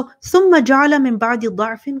 So, ثُمَّ جَعْلَ مِن بَعْدِ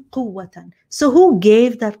ضَعْفٍ قُوَّةً. So who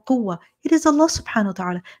gave that quwwah? It is Allah subhanahu wa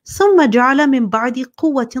ta'ala. ثُمَّ جَعْلَ مِن بَعْدِ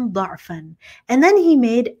قُوَّةٍ ضَعْفًا. And then He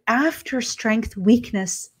made after strength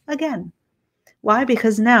weakness again. Why?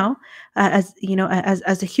 Because now, as you know,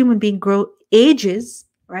 as a human being ages,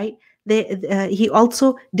 right? He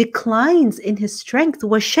also declines in his strength.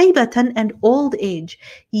 وَشَيْبَةً, and old age.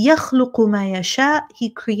 يَخْلُقُ مَا يَشَاءُ, he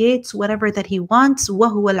creates whatever that he wants.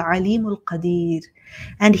 وَهُوَ الْعَلِيمُ الْقَدِيرُ,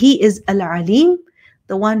 and he is Al-Alim,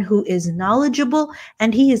 the one who is knowledgeable,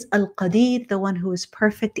 and he is Al-Qadeer, the one who is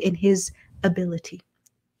perfect in his ability.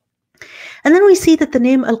 And then we see that the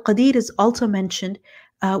name Al-Qadeer is also mentioned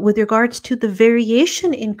with regards to the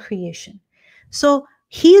variation in creation. So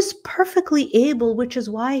he is perfectly able, which is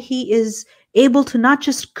why he is able to not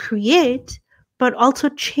just create, but also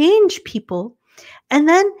change people. And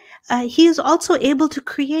then he is also able to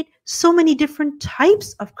create so many different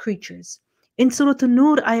types of creatures. In Surah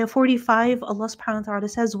An-Nur, ayah 45, Allah subhanahu wa ta'ala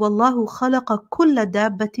says, وَاللَّهُ خَلَقَ كُلَّ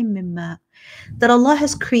دَابَّةٍ مِّمَّا, that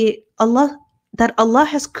Allah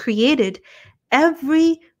has created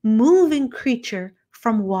every moving creature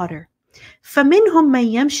from water. فَمِنْهُمْ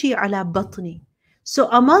مَنْ يَمْشِي عَلَى بَطْنِ, so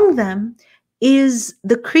among them is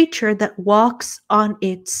the creature that walks on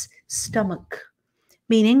its stomach,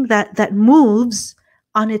 meaning that moves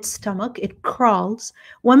on its stomach, it crawls.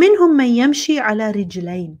 وَمِنْهُمْ مَنْ يَمْشِي عَلَى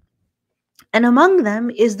رِجْلَيْنِ, and among them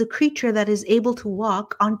is the creature that is able to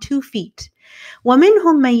walk on 2 feet.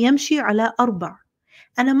 وَمِنْهُمْ مَنْ يَمْشِي عَلَى أَرْبَعٍ,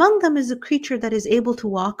 and among them is a creature that is able to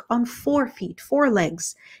walk on 4 feet, 4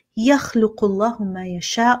 legs. يَخْلُقُ اللَّهُ مَا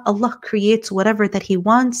يَشَاءُ, Allah creates whatever that He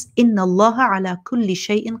wants. إِنَّ اللَّهَ عَلَى كُلِّ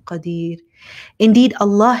شَيْءٍ قَدِيرٌ, indeed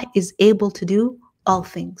Allah is able to do all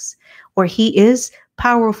things, or He is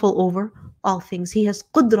powerful over all things. He has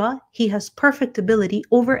qudra, He has perfect ability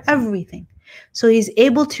over everything. So He's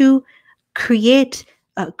able to create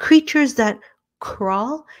creatures that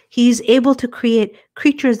crawl. He's able to create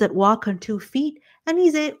creatures that walk on 2 feet. And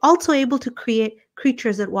He's also able to create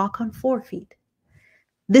creatures that walk on 4 feet.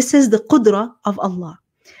 This is the qudra of Allah.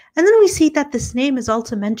 And then we see that this name is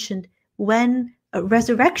also mentioned when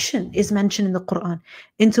resurrection is mentioned in the Quran.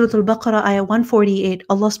 In Surah Al-Baqarah, ayah 148,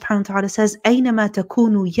 Allah subhanahu wa ta'ala says, أَيْنَمَا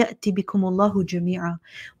تَكُونُوا يَأْتِ بِكُمُ اللَّهُ جَمِيعًا,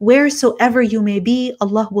 wheresoever you may be,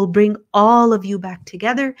 Allah will bring all of you back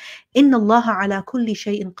together. إِنَّ اللَّهَ عَلَى كُلِّ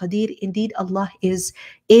شَيْءٍ قَدِيرٌ, indeed Allah is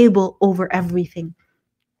able over everything.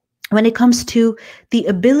 When it comes to the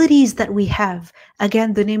abilities that we have,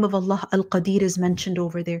 again, the name of Allah, Al-Qadeer, is mentioned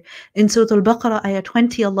over there. In Surah Al-Baqarah, ayah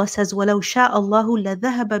 20, Allah says, وَلَوْ شَاءَ اللَّهُ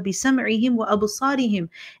لَذَهَبَ بِسَمْعِهِمْ وَأَبْصَارِهِمْ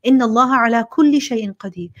إِنَّ اللَّهَ عَلَى كُلِّ شَيْءٍ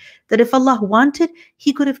قَدِيرٌ, that if Allah wanted,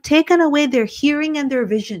 He could have taken away their hearing and their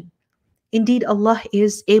vision. Indeed, Allah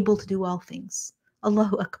is able to do all things.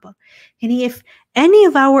 Allahu Akbar. And if any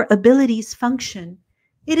of our abilities function,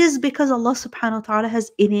 it is because Allah subhanahu wa ta'ala has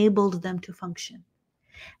enabled them to function.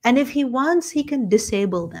 And if He wants, He can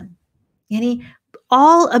disable them.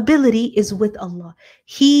 All ability is with Allah.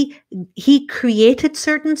 He created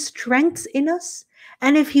certain strengths in us,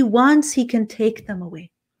 and if He wants, He can take them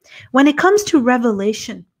away. When it comes to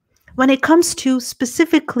revelation, when it comes to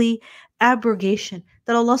specifically abrogation,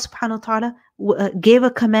 that Allah subhanahu wa ta'ala gave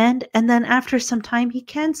a command, and then after some time He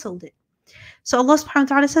cancelled it. So Allah subhanahu wa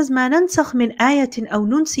ta'ala says, مَا نَنْسَخْ مِنْ آيَةٍ أَوْ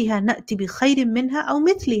نُنْسِهَا نَأْتِ بِخَيْرٍ مِنْهَا أَوْ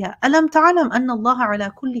مِثْلِهَا أَلَمْ تَعْلَمْ أَنَّ اللَّهَ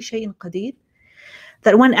عَلَى كُلِّ شَيْءٍ قَدِيرٌ,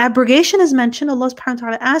 that when abrogation is mentioned, Allah subhanahu wa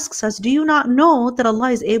ta'ala asks us, do you not know that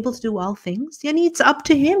Allah is able to do all things? It's up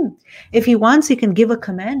to Him. If He wants, He can give a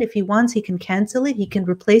command. If He wants, He can cancel it. He can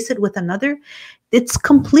replace it with another. It's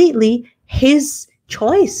completely His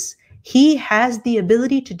choice. He has the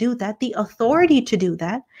ability to do that, the authority to do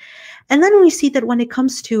that. And then we see that when it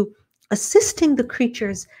comes to assisting the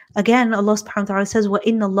creatures, again, Allah subhanahu wa ta'ala says,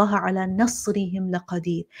 وَإِنَّ اللَّهَ عَلَى نَصْرِهِمْ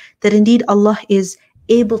لَقَدِيرٌ, that indeed Allah is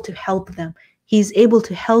able to help them. He's able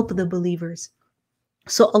to help the believers.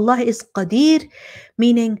 So Allah is Qadeer,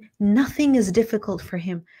 meaning nothing is difficult for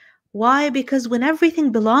Him. Why? Because when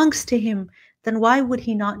everything belongs to Him, then why would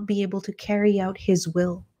He not be able to carry out His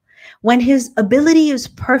will? When His ability is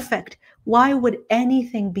perfect, why would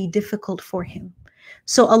anything be difficult for Him?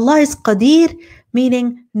 So Allah is Qadeer,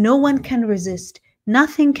 meaning no one can resist,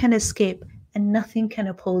 nothing can escape, and nothing can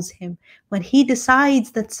oppose Him. When He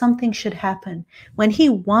decides that something should happen, when He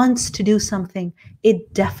wants to do something,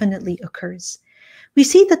 it definitely occurs. We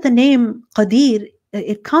see that the name Qadeer,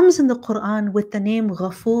 it comes in the Quran with the name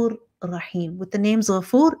Ghafoor Rahim, with the names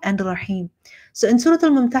Ghafoor and Rahim. So in Surah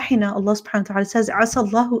Al-Mumtahina, Allah subhanahu wa ta'ala says, عَسَى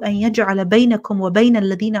اللَّهُ أَن يَجْعَلَ بَيْنَكُمْ وَبَيْنَ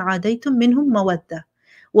الَّذِينَ عَادَيْتُم مِّنْهُم مَوَدَّةً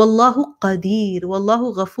وَاللَّهُ قَدِيرٌ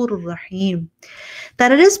وَاللَّهُ غَفُورٌ رَحِيمٌ,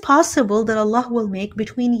 that it is possible that Allah will make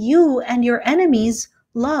between you and your enemies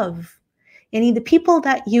love. The people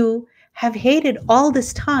that you have hated all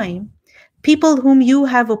this time, people whom you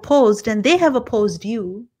have opposed and they have opposed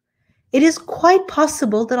you, it is quite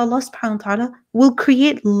possible that Allah subhanahu wa ta'ala will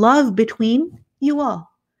create love between You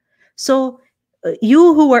all. So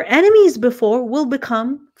you who were enemies before will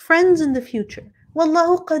become friends in the future.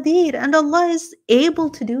 Wallahu Qadeer, and Allah is able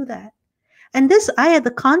to do that. And this ayah,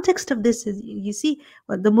 the context of this is, you see,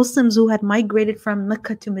 the Muslims who had migrated from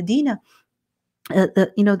Mecca to Medina,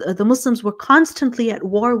 the Muslims were constantly at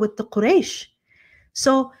war with the Quraysh.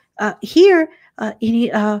 So here,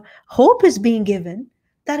 hope is being given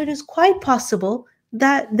that it is quite possible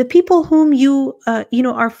that the people whom you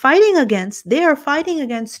are fighting against, they are fighting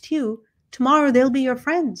against you. Tomorrow they'll be your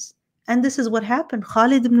friends. And this is what happened.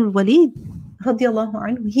 Khalid ibn al-Walid, radiallahu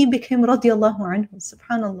anhu, he became radiallahu anhu,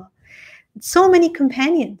 subhanallah. So many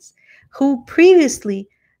companions who previously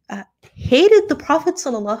hated the Prophet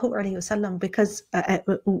sallallahu alaihi wasallam because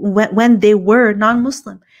when they were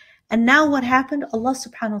non-Muslim. And now what happened? Allah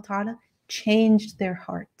subhanahu wa ta'ala changed their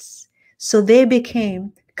hearts. So they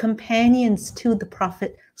became companions to the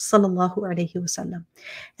Prophet sallallahu alaihi wasallam.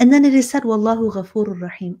 And then it is said, Wallahu ghafurur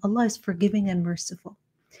rahim. Allah is forgiving and merciful.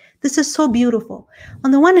 This is so beautiful.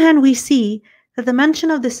 On the one hand, we see that the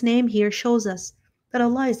mention of this name here shows us that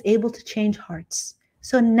Allah is able to change hearts.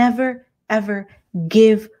 So never, ever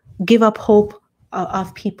give up hope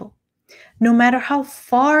of people. No matter how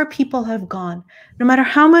far people have gone, no matter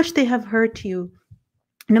how much they have hurt you,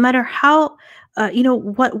 no matter how,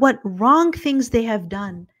 what wrong things they have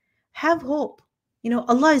done, have hope.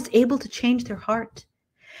 Allah is able to change their heart.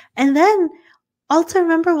 And then also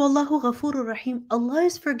remember, Wallahu ghafurur rahim, Allah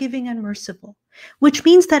is forgiving and merciful, which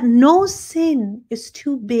means that no sin is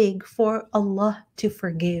too big for Allah to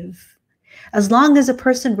forgive. As long as a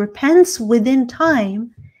person repents within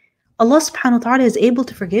time, Allah subhanahu wa ta'ala is able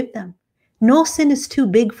to forgive them. No sin is too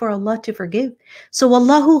big for Allah to forgive. So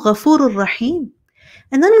Wallahu ghafurur rahim.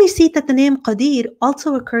 And then we see that the name Qadeer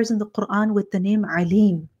also occurs in the Quran with the name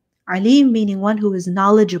Alim. Alim meaning one who is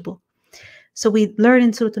knowledgeable. So we learn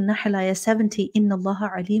in Surah An-Nahl, ayah 70, Inna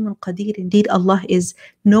Allaha Alimun Qadeer. Indeed, Allah is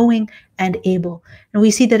knowing and able. And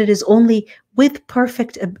we see that it is only with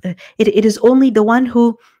perfect, it is only the one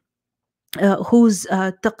whose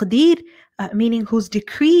taqdeer, meaning whose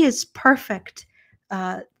decree is perfect.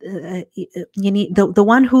 The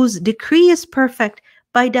one whose decree is perfect,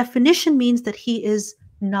 by definition, means that he is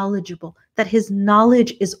knowledgeable, that his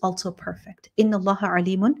knowledge is also perfect. Inna Allaha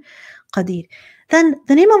Alimun Qadeer. Then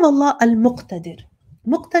the name of Allah, Al-Muqtadir.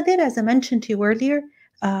 Muqtadir, as I mentioned to you earlier,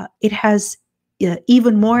 it has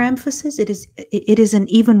even more emphasis. It is an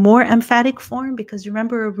even more emphatic form, because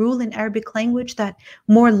remember a rule in Arabic language that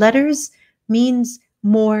more letters means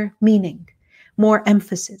more meaning, more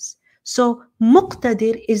emphasis. So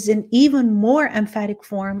Muqtadir is an even more emphatic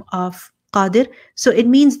form of Qadir. So it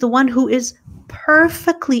means the one who is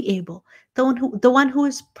perfectly able, the one who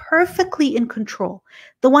is perfectly in control,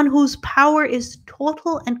 the one whose power is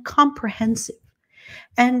total and comprehensive.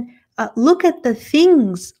 And look at the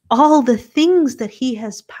things, all the things that he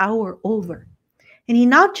has power over. And he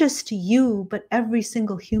not just you, but every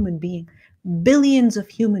single human being, billions of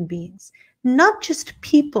human beings, not just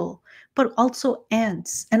people, but also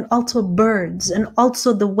ants and also birds and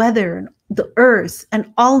also the weather and the earth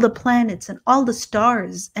and all the planets and all the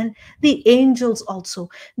stars and the angels also,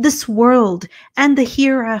 this world and the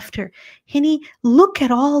hereafter. And he look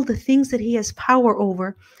at all the things that he has power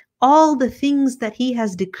over, all the things that he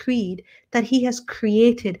has decreed, that he has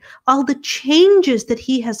created, all the changes that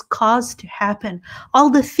he has caused to happen, all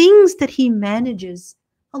the things that he manages.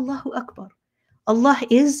 Allahu Akbar. Allah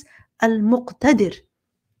is Al-Muqtadir.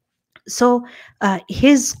 So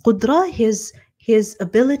his qudra, his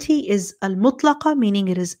ability is al-mutlaqa, meaning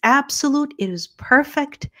it is absolute, it is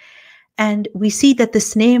perfect. And we see that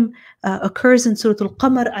this name occurs in Surah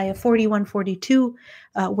Al-Qamar, ayah 41-42,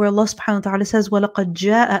 where Allah subhanahu wa ta'ala says, وَلَقَدْ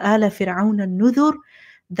جَاءَ آلَ فِرْعَوْنَ النُّذُرُ,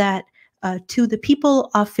 that to the people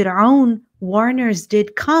of Fir'aun, warners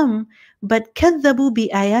did come, but كَذَّبُوا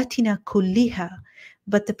بِآيَاتِنَا كُلِّهَا,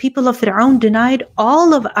 but the people of Fir'aun denied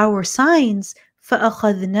all of our signs.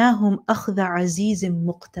 فَأَخَذْنَاهُمْ أَخْذَ عَزِيزٍ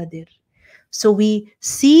مُقْتَدِرٍ. So we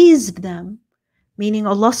seized them, meaning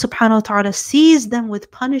Allah subhanahu wa ta'ala seized them with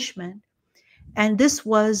punishment. And this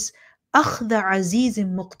was أَخْذَ عَزِيزٍ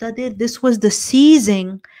مُقْتَدِرٍ. This was the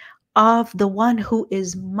seizing of the one who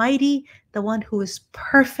is mighty, the one who is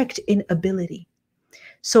perfect in ability.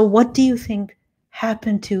 So what do you think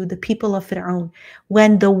happened to the people of Fir'aun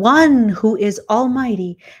when the one who is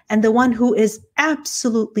almighty and the one who is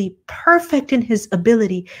absolutely perfect in his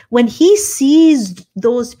ability, when he seized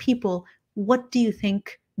those people, what do you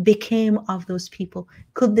think became of those people?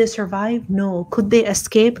 Could they survive? No. Could they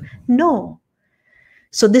escape? No.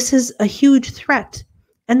 So this is a huge threat.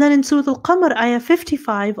 And then in Surah Al-Qamar, ayah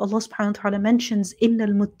 55, Allah subhanahu wa ta'ala mentions, إِنَّ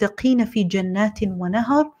الْمُتَّقِينَ فِي جَنَّاتٍ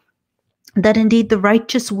وَنَهَرٍ, that indeed the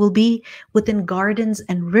righteous will be within gardens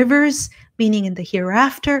and rivers, meaning in the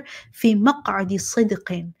hereafter, في مقعد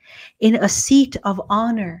صدق, in a seat of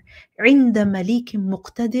honor, عند مليك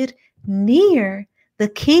مقتدر, near the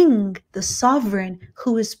king, the sovereign,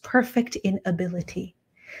 who is perfect in ability.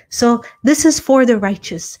 So this is for the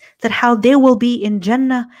righteous, that how they will be in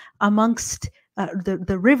Jannah amongst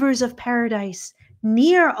the rivers of paradise,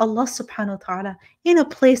 near Allah subhanahu wa ta'ala, in a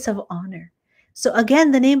place of honor. So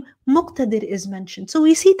again, the name Muqtadir is mentioned. So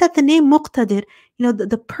we see that the name Muqtadir,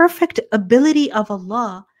 the perfect ability of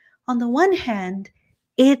Allah, on the one hand,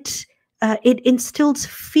 it instills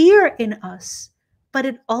fear in us, but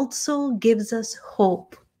it also gives us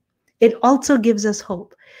hope. It also gives us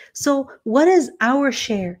hope. So what is our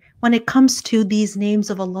share when it comes to these names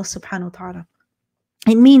of Allah subhanahu wa ta'ala?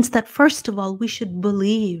 It means that first of all, we should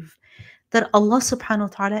believe that Allah subhanahu wa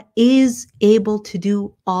ta'ala is able to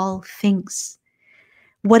do all things.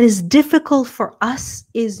 What is difficult for us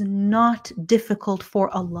is not difficult for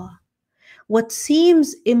Allah. What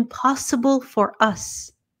seems impossible for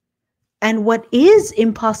us and what is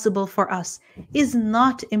impossible for us is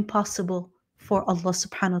not impossible for Allah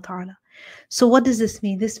subhanahu wa ta'ala. So what does this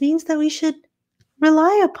mean? This means that we should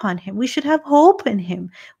rely upon Him. We should have hope in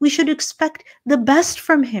Him. We should expect the best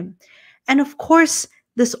from Him. And of course,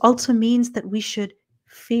 this also means that we should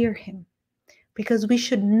fear Him, because we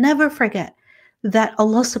should never forget that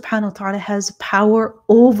Allah subhanahu wa ta'ala has power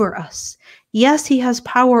over us. Yes, He has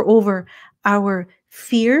power over our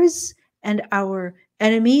fears and our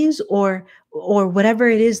enemies or whatever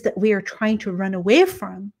it is that we are trying to run away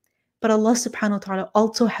from. But Allah subhanahu wa ta'ala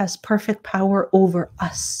also has perfect power over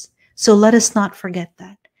us. So let us not forget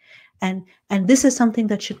that. And this is something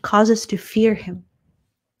that should cause us to fear Him.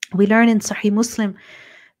 We learn in Sahih Muslim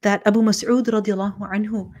that Abu Mas'ud radiallahu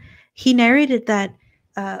anhu, he narrated that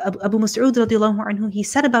Abu Mas'ud radiallahu anhu, he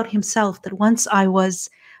said about himself that once I was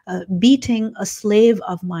beating a slave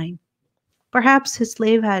of mine. Perhaps his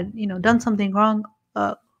slave had, done something wrong.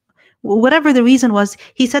 Whatever the reason was,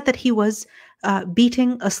 he said that he was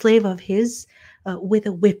beating a slave of his with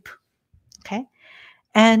a whip. Okay?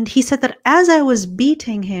 And he said that as I was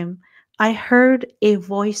beating him, I heard a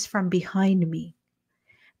voice from behind me.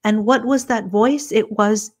 And what was that voice? It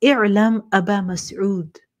was, "I'lam Aba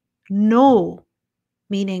Mas'ud." Know,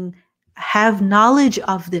 meaning have knowledge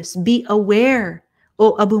of this. Be aware,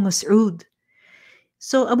 O Abu Mas'ud.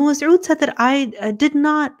 So Abu Mas'ud said that I did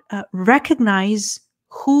not recognize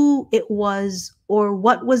who it was or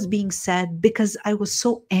what was being said because I was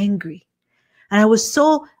so angry. And I was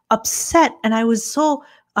so upset, and I was so,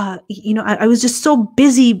 I was just so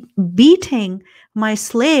busy beating my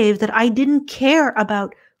slave that I didn't care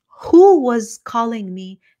about who was calling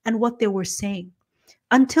me and what they were saying,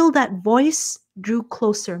 until that voice drew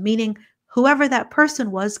closer, meaning whoever that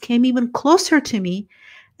person was came even closer to me,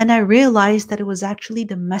 and I realized that it was actually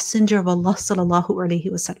the Messenger of Allah sallallahu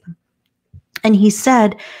alaihi wasallam. And he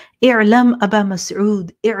said, "I'lam Aba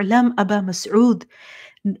Mas'ud, I'lam Aba Mas'ud."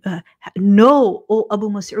 No, O Abu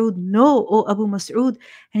Mas'ud, no, O Abu Mas'ud.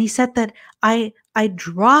 And he said that I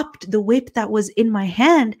dropped the whip that was in my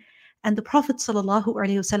hand, and the Prophet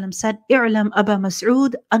ﷺ said, "I'lam Aba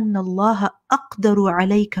Mas'ud, anna Allah aqdaru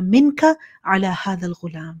alayka minka ala hadha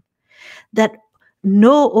al-ghulam." That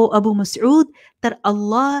know, O Abu Mas'ud, that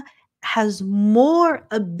Allah has more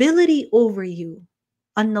ability over you.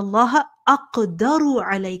 Anna Allah aqdaru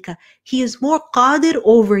alayka. He is more qadir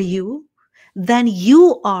over you than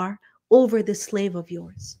you are over the slave of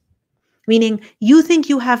yours. Meaning, you think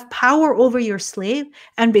you have power over your slave,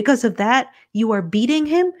 and because of that, you are beating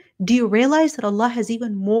him. Do you realize that Allah has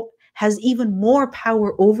even more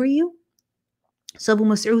power over you? So Abu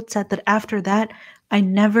Mas'ud said that after that, I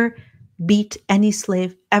never beat any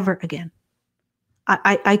slave ever again.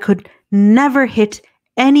 I could never hit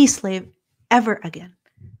any slave ever again.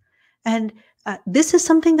 And this is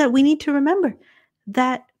something that we need to remember,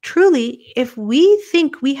 that truly, if we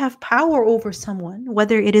think we have power over someone,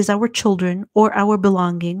 whether it is our children or our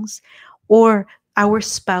belongings or our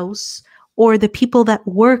spouse or the people that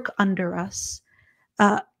work under us,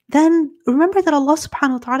 then remember that Allah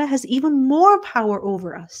subhanahu wa ta'ala has even more power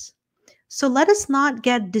over us. So let us not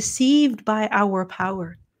get deceived by our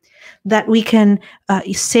power, that we can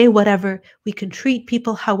say whatever, we can treat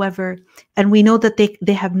people however, and we know that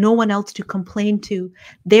they have no one else to complain to.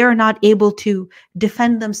 They are not able to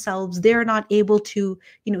defend themselves. They're not able to,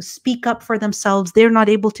 speak up for themselves. They're not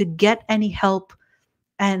able to get any help.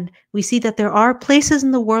 And we see that there are places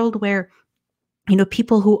in the world where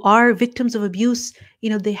People who are victims of abuse,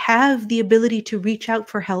 they have the ability to reach out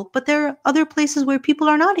for help, but there are other places where people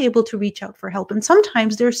are not able to reach out for help. And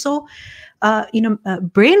sometimes they're so,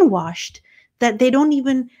 brainwashed that they don't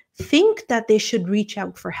even think that they should reach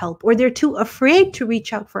out for help, or they're too afraid to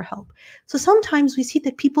reach out for help. So sometimes we see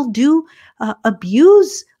that people do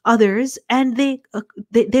abuse others, and they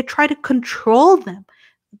try to control them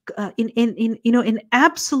in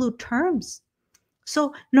absolute terms.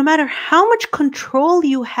 So no matter how much control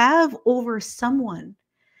you have over someone,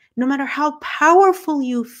 no matter how powerful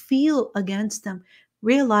you feel against them,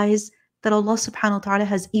 realize that Allah subhanahu wa ta'ala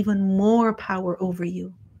has even more power over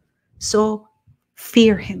you. So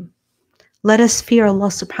fear Him. Let us fear Allah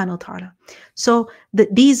subhanahu wa ta'ala. So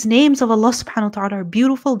these names of Allah subhanahu wa ta'ala are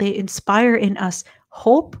beautiful. They inspire in us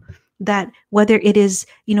hope that whether it is,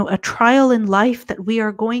 a trial in life that we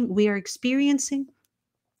are experiencing,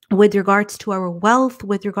 with regards to our wealth,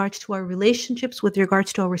 with regards to our relationships, with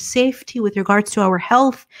regards to our safety, with regards to our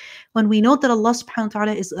health, when we know that Allah subhanahu wa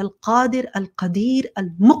ta'ala is Al-Qaadir, Al-Qadeer,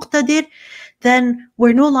 Al-Muqtadir, then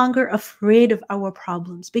we're no longer afraid of our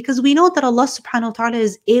problems, because we know that Allah subhanahu wa ta'ala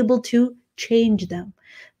is able to change them,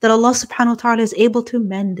 that Allah subhanahu wa ta'ala is able to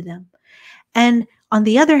mend them. And on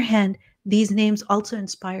the other hand, these names also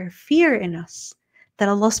inspire fear in us, that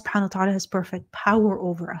Allah subhanahu wa ta'ala has perfect power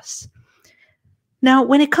over us. Now,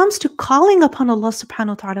 when it comes to calling upon Allah subhanahu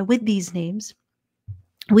wa ta'ala with these names,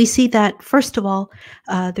 we see that, first of all,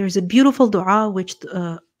 there's a beautiful dua which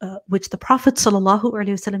the Prophet sallallahu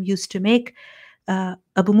alaihi wasallam used to make.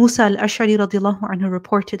 Abu Musa al-Ash'ari radiallahu anhu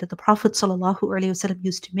reported that the Prophet sallallahu alaihi wasallam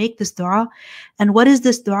used to make this dua. And what is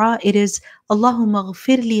this dua? It is, Allahumma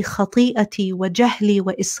ghfir li khati'ati wa jahli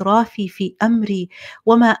wa israfi fi amri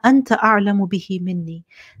wa ma anta a'lamu bihi minni.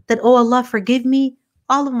 That, oh Allah, forgive me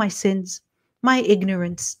all of my sins, my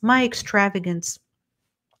ignorance, my extravagance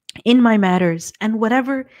in my matters, and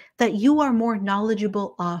whatever that you are more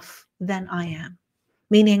knowledgeable of than I am.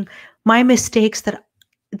 Meaning my mistakes that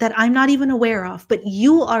I'm not even aware of, but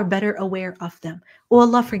you are better aware of them. Oh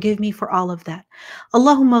Allah, forgive me for all of that.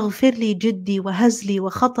 Allahumma ghfir li jiddi wa hazli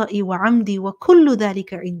wa khata'i wa amdi wa kullu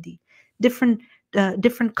dhalika indi.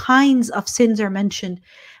 Different kinds of sins are mentioned.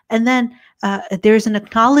 And then there's an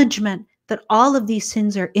acknowledgement that all of these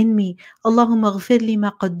sins are in me. Allahumma ghfir li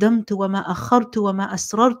ma qaddamtu wa ma akhartu wa ma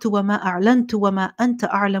asrartu wa ma a'lantu wa ma anta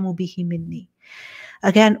a'lamu bihi minni.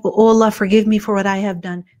 Again, oh Allah, forgive me for what I have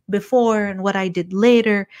done before and what I did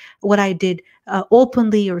later, what I did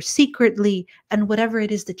openly or secretly, and whatever it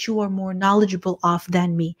is that you are more knowledgeable of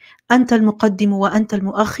than me. Anta al-muqaddimu wa anta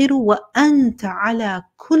al-mu'akhiru wa anta ala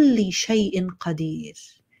kulli shay'in qadeer.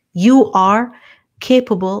 You are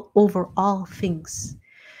capable over all things.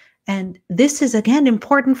 And this is, again,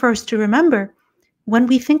 important for us to remember when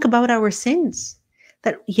we think about our sins.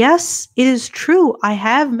 That yes, it is true, I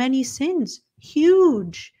have many sins,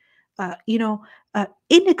 huge,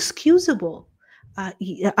 inexcusable.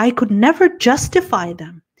 I could never justify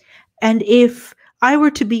them. And if I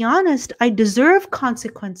were to be honest, I deserve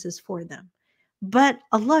consequences for them. But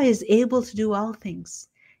Allah is able to do all things.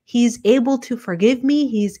 He's able to forgive me.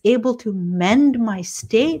 He's able to mend my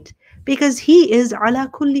state, because He is ala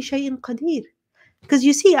kulli shay'in qadeer. Because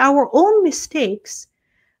you see, our own mistakes,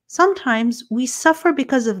 sometimes we suffer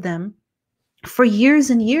because of them for years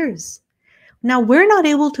and years. Now, we're not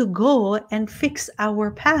able to go and fix our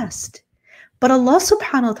past, but Allah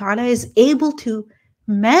subhanahu wa ta'ala is able to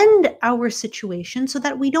mend our situation so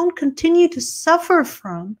that we don't continue to suffer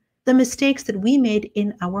from the mistakes that we made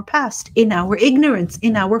in our past, in our ignorance,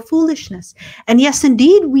 in our foolishness. And yes,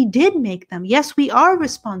 indeed, we did make them. Yes, we are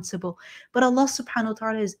responsible, but Allah subhanahu wa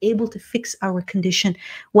ta'ala is able to fix our condition.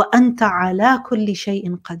 وَأَنْتَ عَلَى كُلِّ شَيْءٍ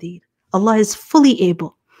قَدِيرٍ. Allah is fully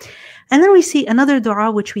able. And then we see another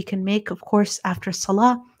dua which we can make, of course, after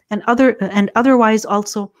salah and otherwise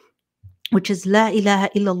also, which is La ilaha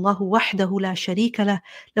illallah wahdahu la sharika lah,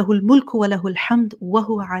 lahul mulku wa lahul hamd wa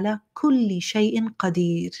huwa ala kulli shay'in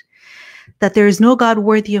qadeer. That there is no God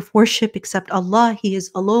worthy of worship except Allah. He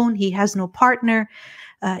is alone. He has no partner.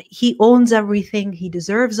 He owns everything. He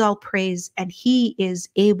deserves all praise, and He is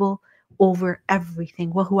able over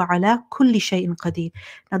everything. وَهُوَ عَلَى كُلِّ شَيْءٍ قَدِيرٍ.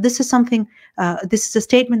 Now this is something, this is a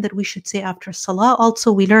statement that we should say after salah.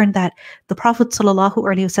 Also, we learned that the Prophet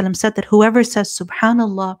ﷺ said that whoever says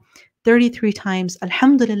Subhanallah 33 times,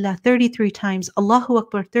 Alhamdulillah 33 times, Allahu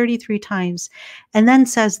Akbar 33 times, and then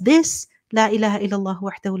says this, La ilaha illallah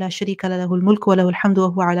wahdahu la sharika la lahul mulku wa lahul hamdu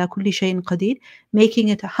wa huwa ala kulli shay'in qadeer, making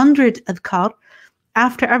it 100 adhkar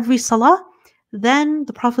after every salah, then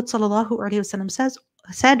the Prophet ﷺ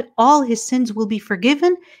said all his sins will be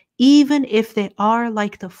forgiven, even if they are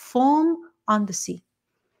like the foam on the sea.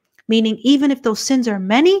 meaning even if those sins are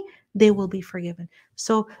many, they will be forgiven.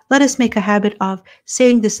 So let us make a habit of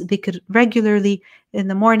saying this dhikr regularly in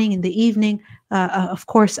the morning, in the evening, of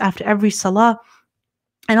course, after every salah.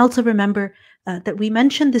 And also remember that we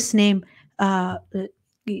mentioned this name,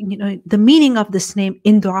 the meaning of this name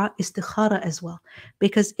in dua istikhara as well.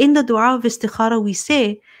 Because in the dua of istikhara, we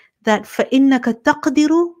say that فَإِنَّكَ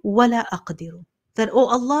تَقْدِرُ وَلَا أَقْدِرُ. That, oh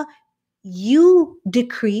Allah, you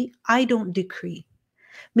decree, I don't decree.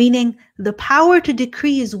 Meaning the power to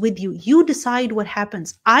decree is with you. You decide what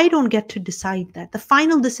happens. I don't get to decide that. The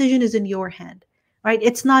final decision is in your hand, right?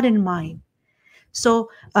 It's not in mine. So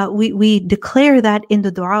we declare that in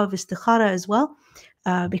the dua of istikhara as well,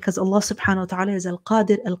 because Allah subhanahu wa ta'ala is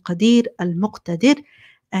Al-Qaadir, Al-Qadeer, Al-Muqtadir.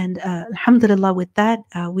 And alhamdulillah, with that,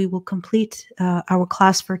 we will complete our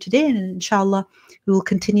class for today. And inshallah, we will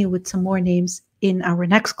continue with some more names in our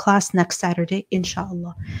next class next Saturday,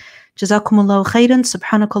 inshallah. Jazakumullahu khairan.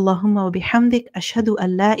 Subhanakallahumma wa bihamdik. Ashhadu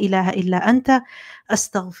an la ilaha illa anta.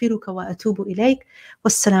 Astaghfiruka wa atubu ilayk.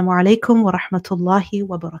 Wassalamu alaikum wa rahmatullahi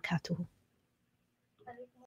wa barakatuhu.